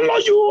follow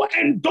you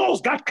and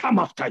those that come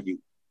after you.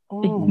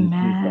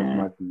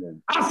 Amen.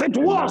 As it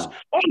was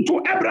unto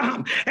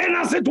Abraham, and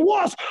as it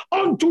was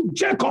unto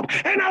Jacob,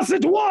 and as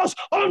it was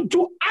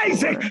unto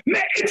Isaac,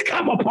 may it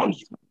come upon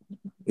you.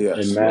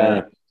 Yes.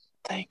 Amen.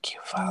 Thank you,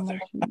 Father.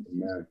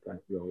 Amen.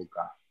 Thank you, oh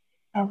God.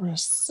 I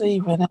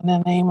receive it in the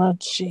name of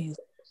Jesus.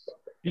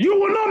 You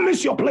will not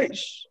miss your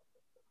place.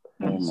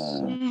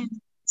 Amen.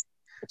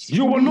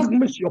 You will not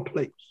miss your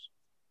place.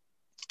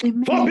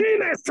 For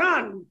being a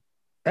son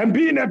and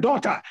being a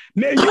daughter,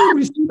 may you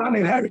receive an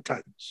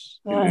inheritance.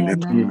 In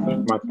Jesus'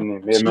 mighty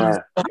name. Amen.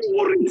 You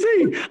will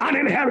receive an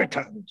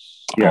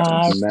inheritance.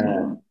 Yes.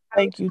 Amen.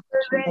 Thank you,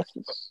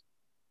 Jesus.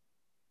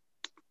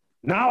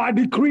 Now I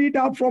decree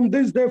that from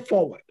this day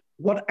forward,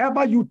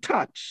 whatever you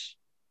touch,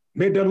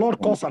 may the Lord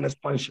cause an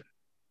expansion.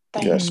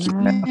 Yes.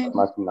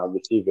 I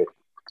receive it.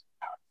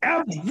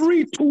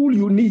 Every tool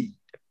you need,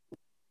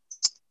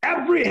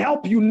 every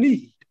help you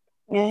need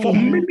for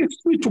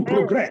ministry to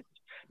progress,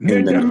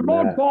 may the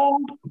Lord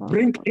God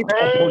bring it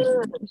upon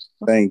you.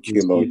 Thank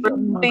you,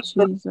 Lord.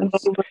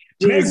 Jesus.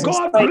 May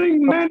God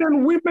bring men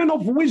and women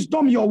of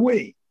wisdom your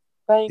way.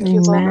 Thank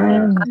you,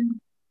 Lord.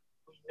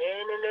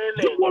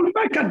 You will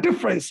make a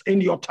difference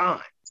in your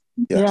time.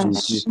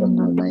 Yes, in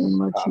the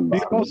name of Jesus.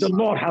 Because the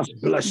Lord has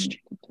blessed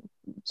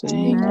you.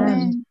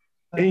 Amen.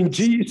 In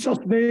Jesus'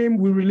 name,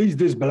 we release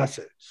these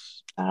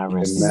blessings. I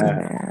receive.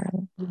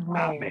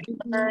 Amen.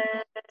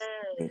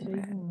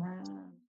 Amen.